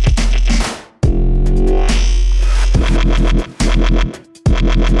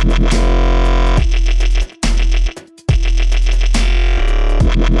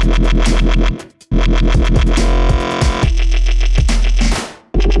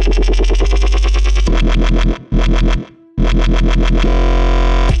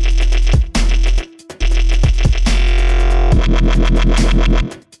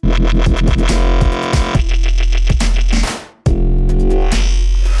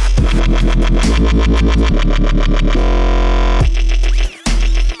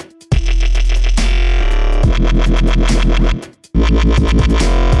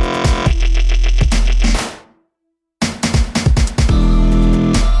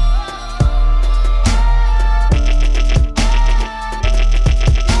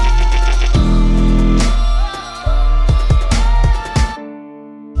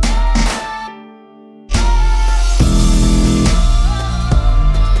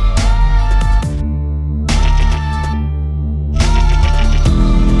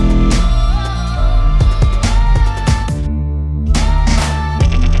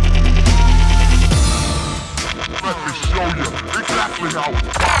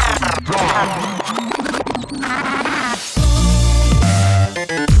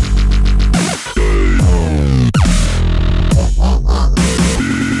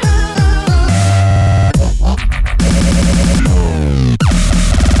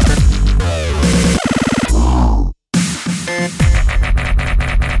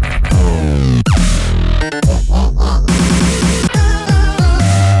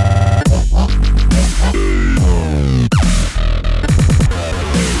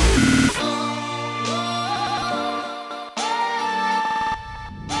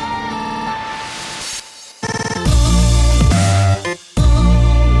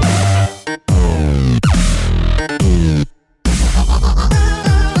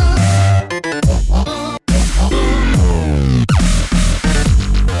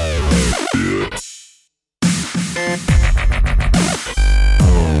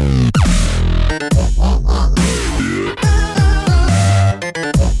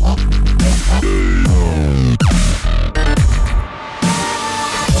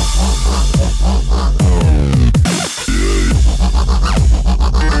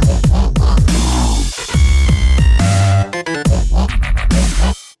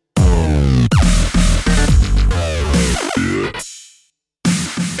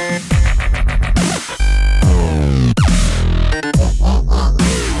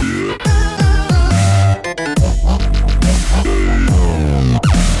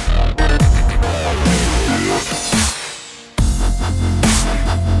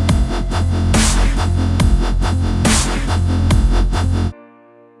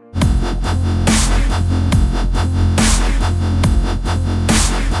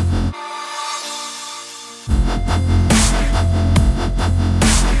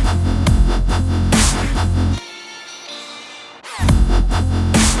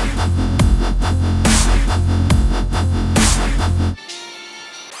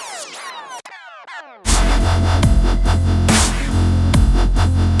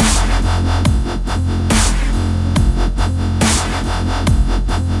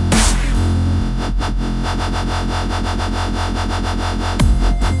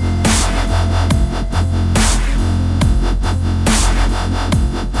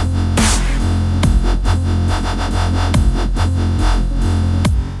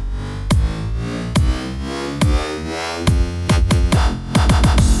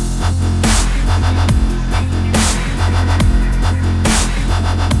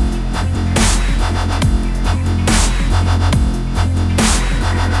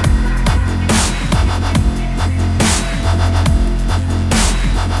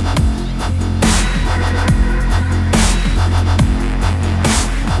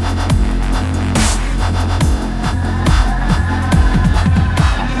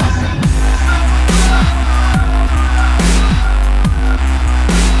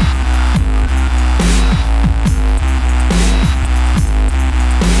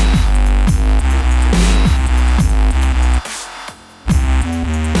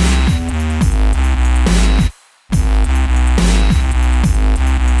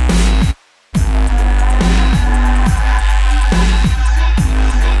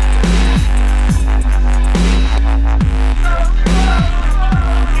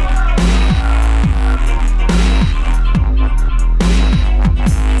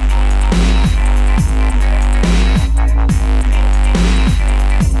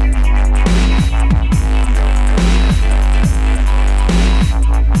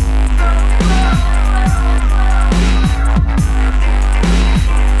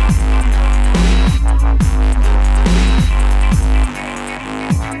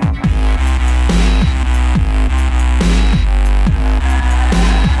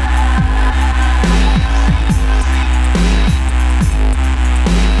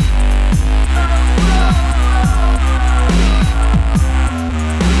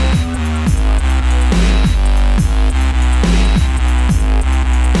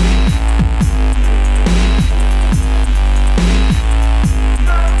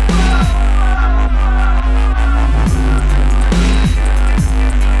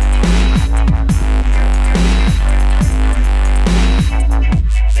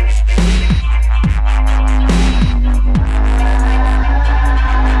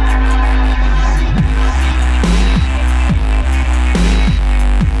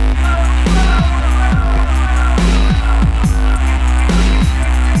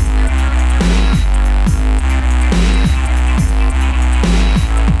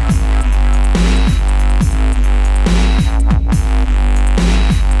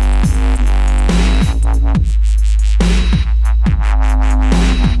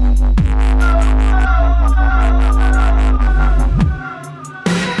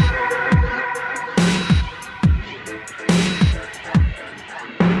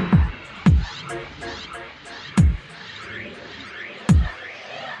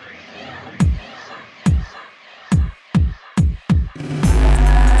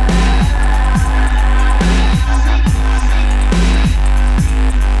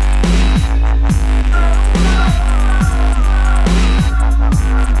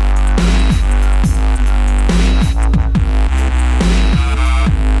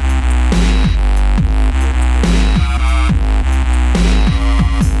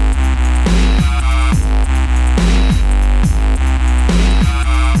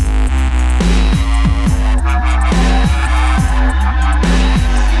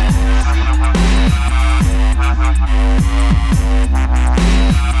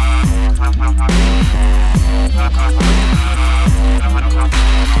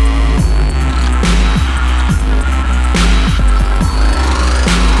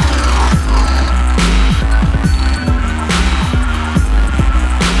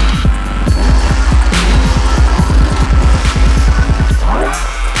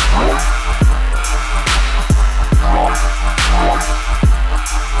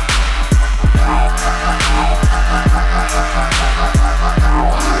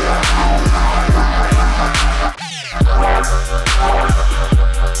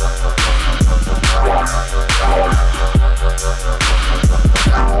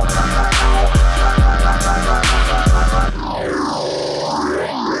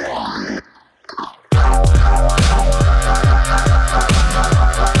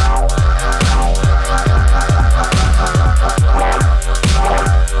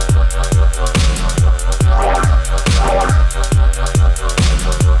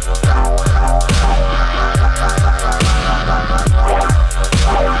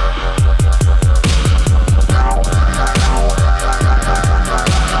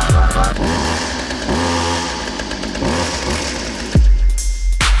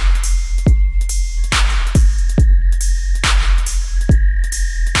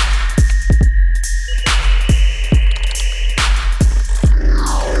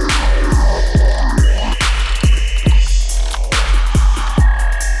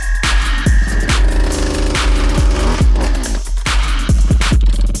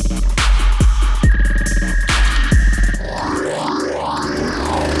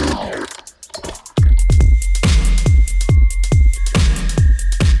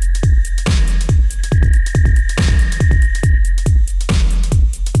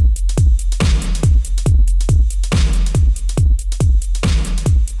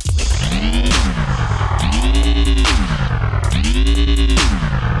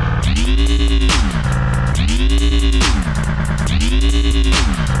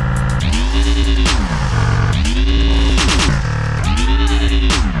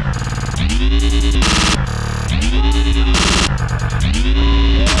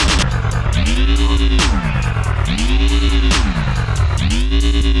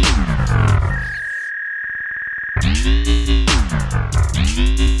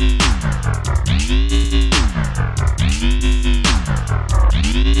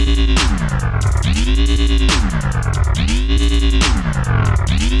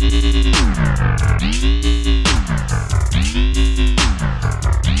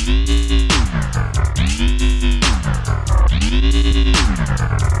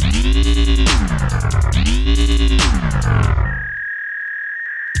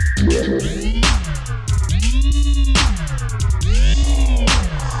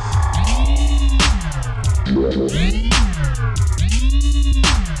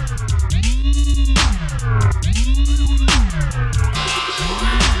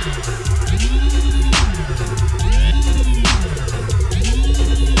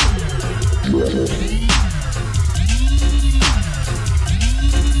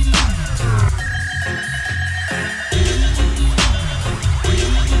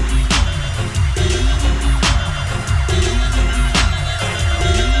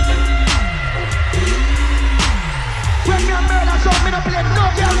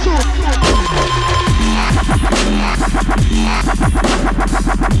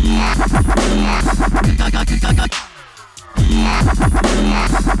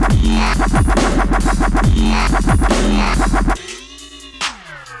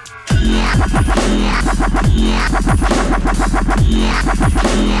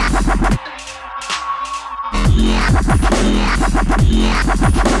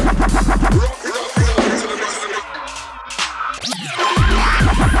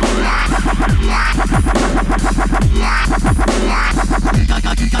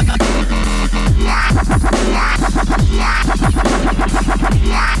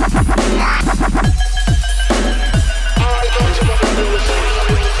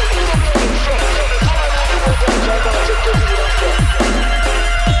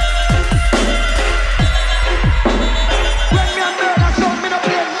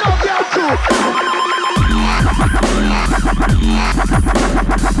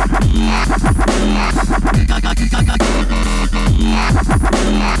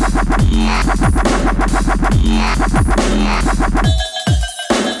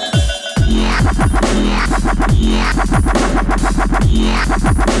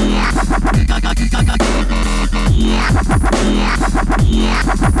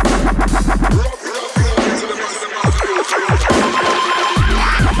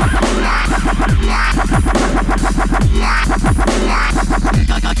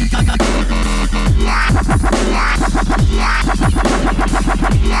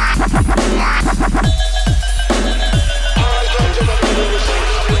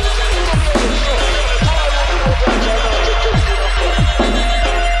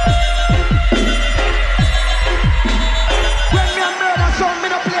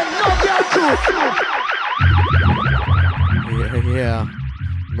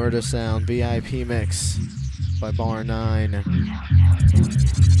 Murder Sound VIP mix by Bar 9.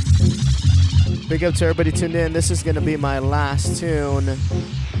 Big up to everybody tuned in. This is going to be my last tune.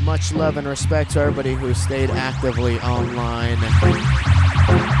 Much love and respect to everybody who stayed actively online.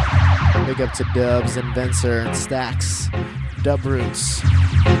 Big up to Dubs and Vencer and Stacks, Dub Roots,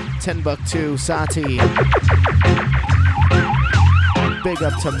 10 Buck 2, Sati. Big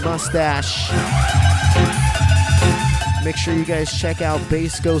up to Mustache. Make sure you guys check out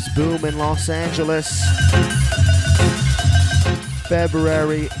Bass Goes Boom in Los Angeles.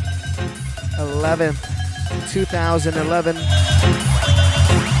 February 11th, 2011.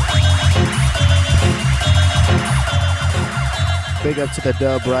 Big up to the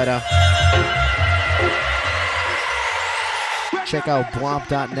Dub Writer. Check out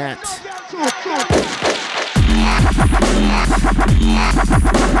bwomp.net.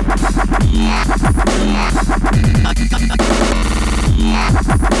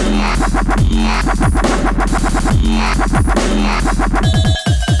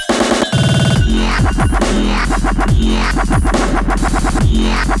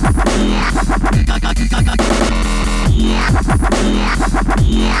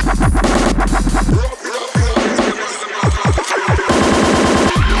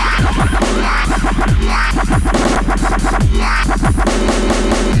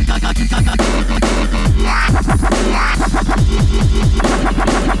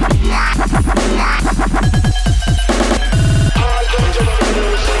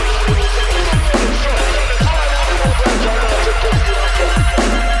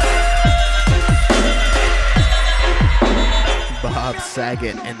 Bob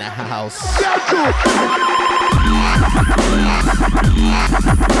Saget in the house.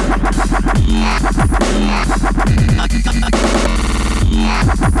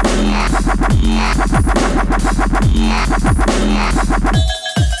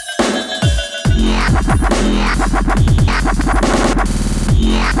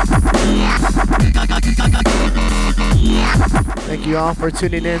 Thank you all for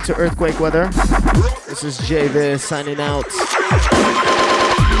tuning in to Earthquake Weather. This is J-Viz signing out.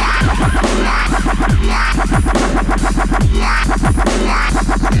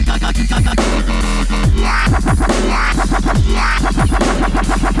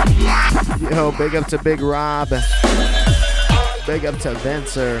 Yo, big up to Big Rob. Big up to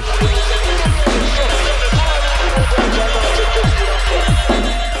Vencer.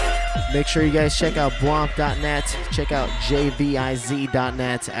 Make sure you guys check out Bwomp.net. Check out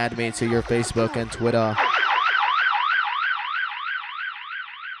jviz.net. Add me to your Facebook and Twitter.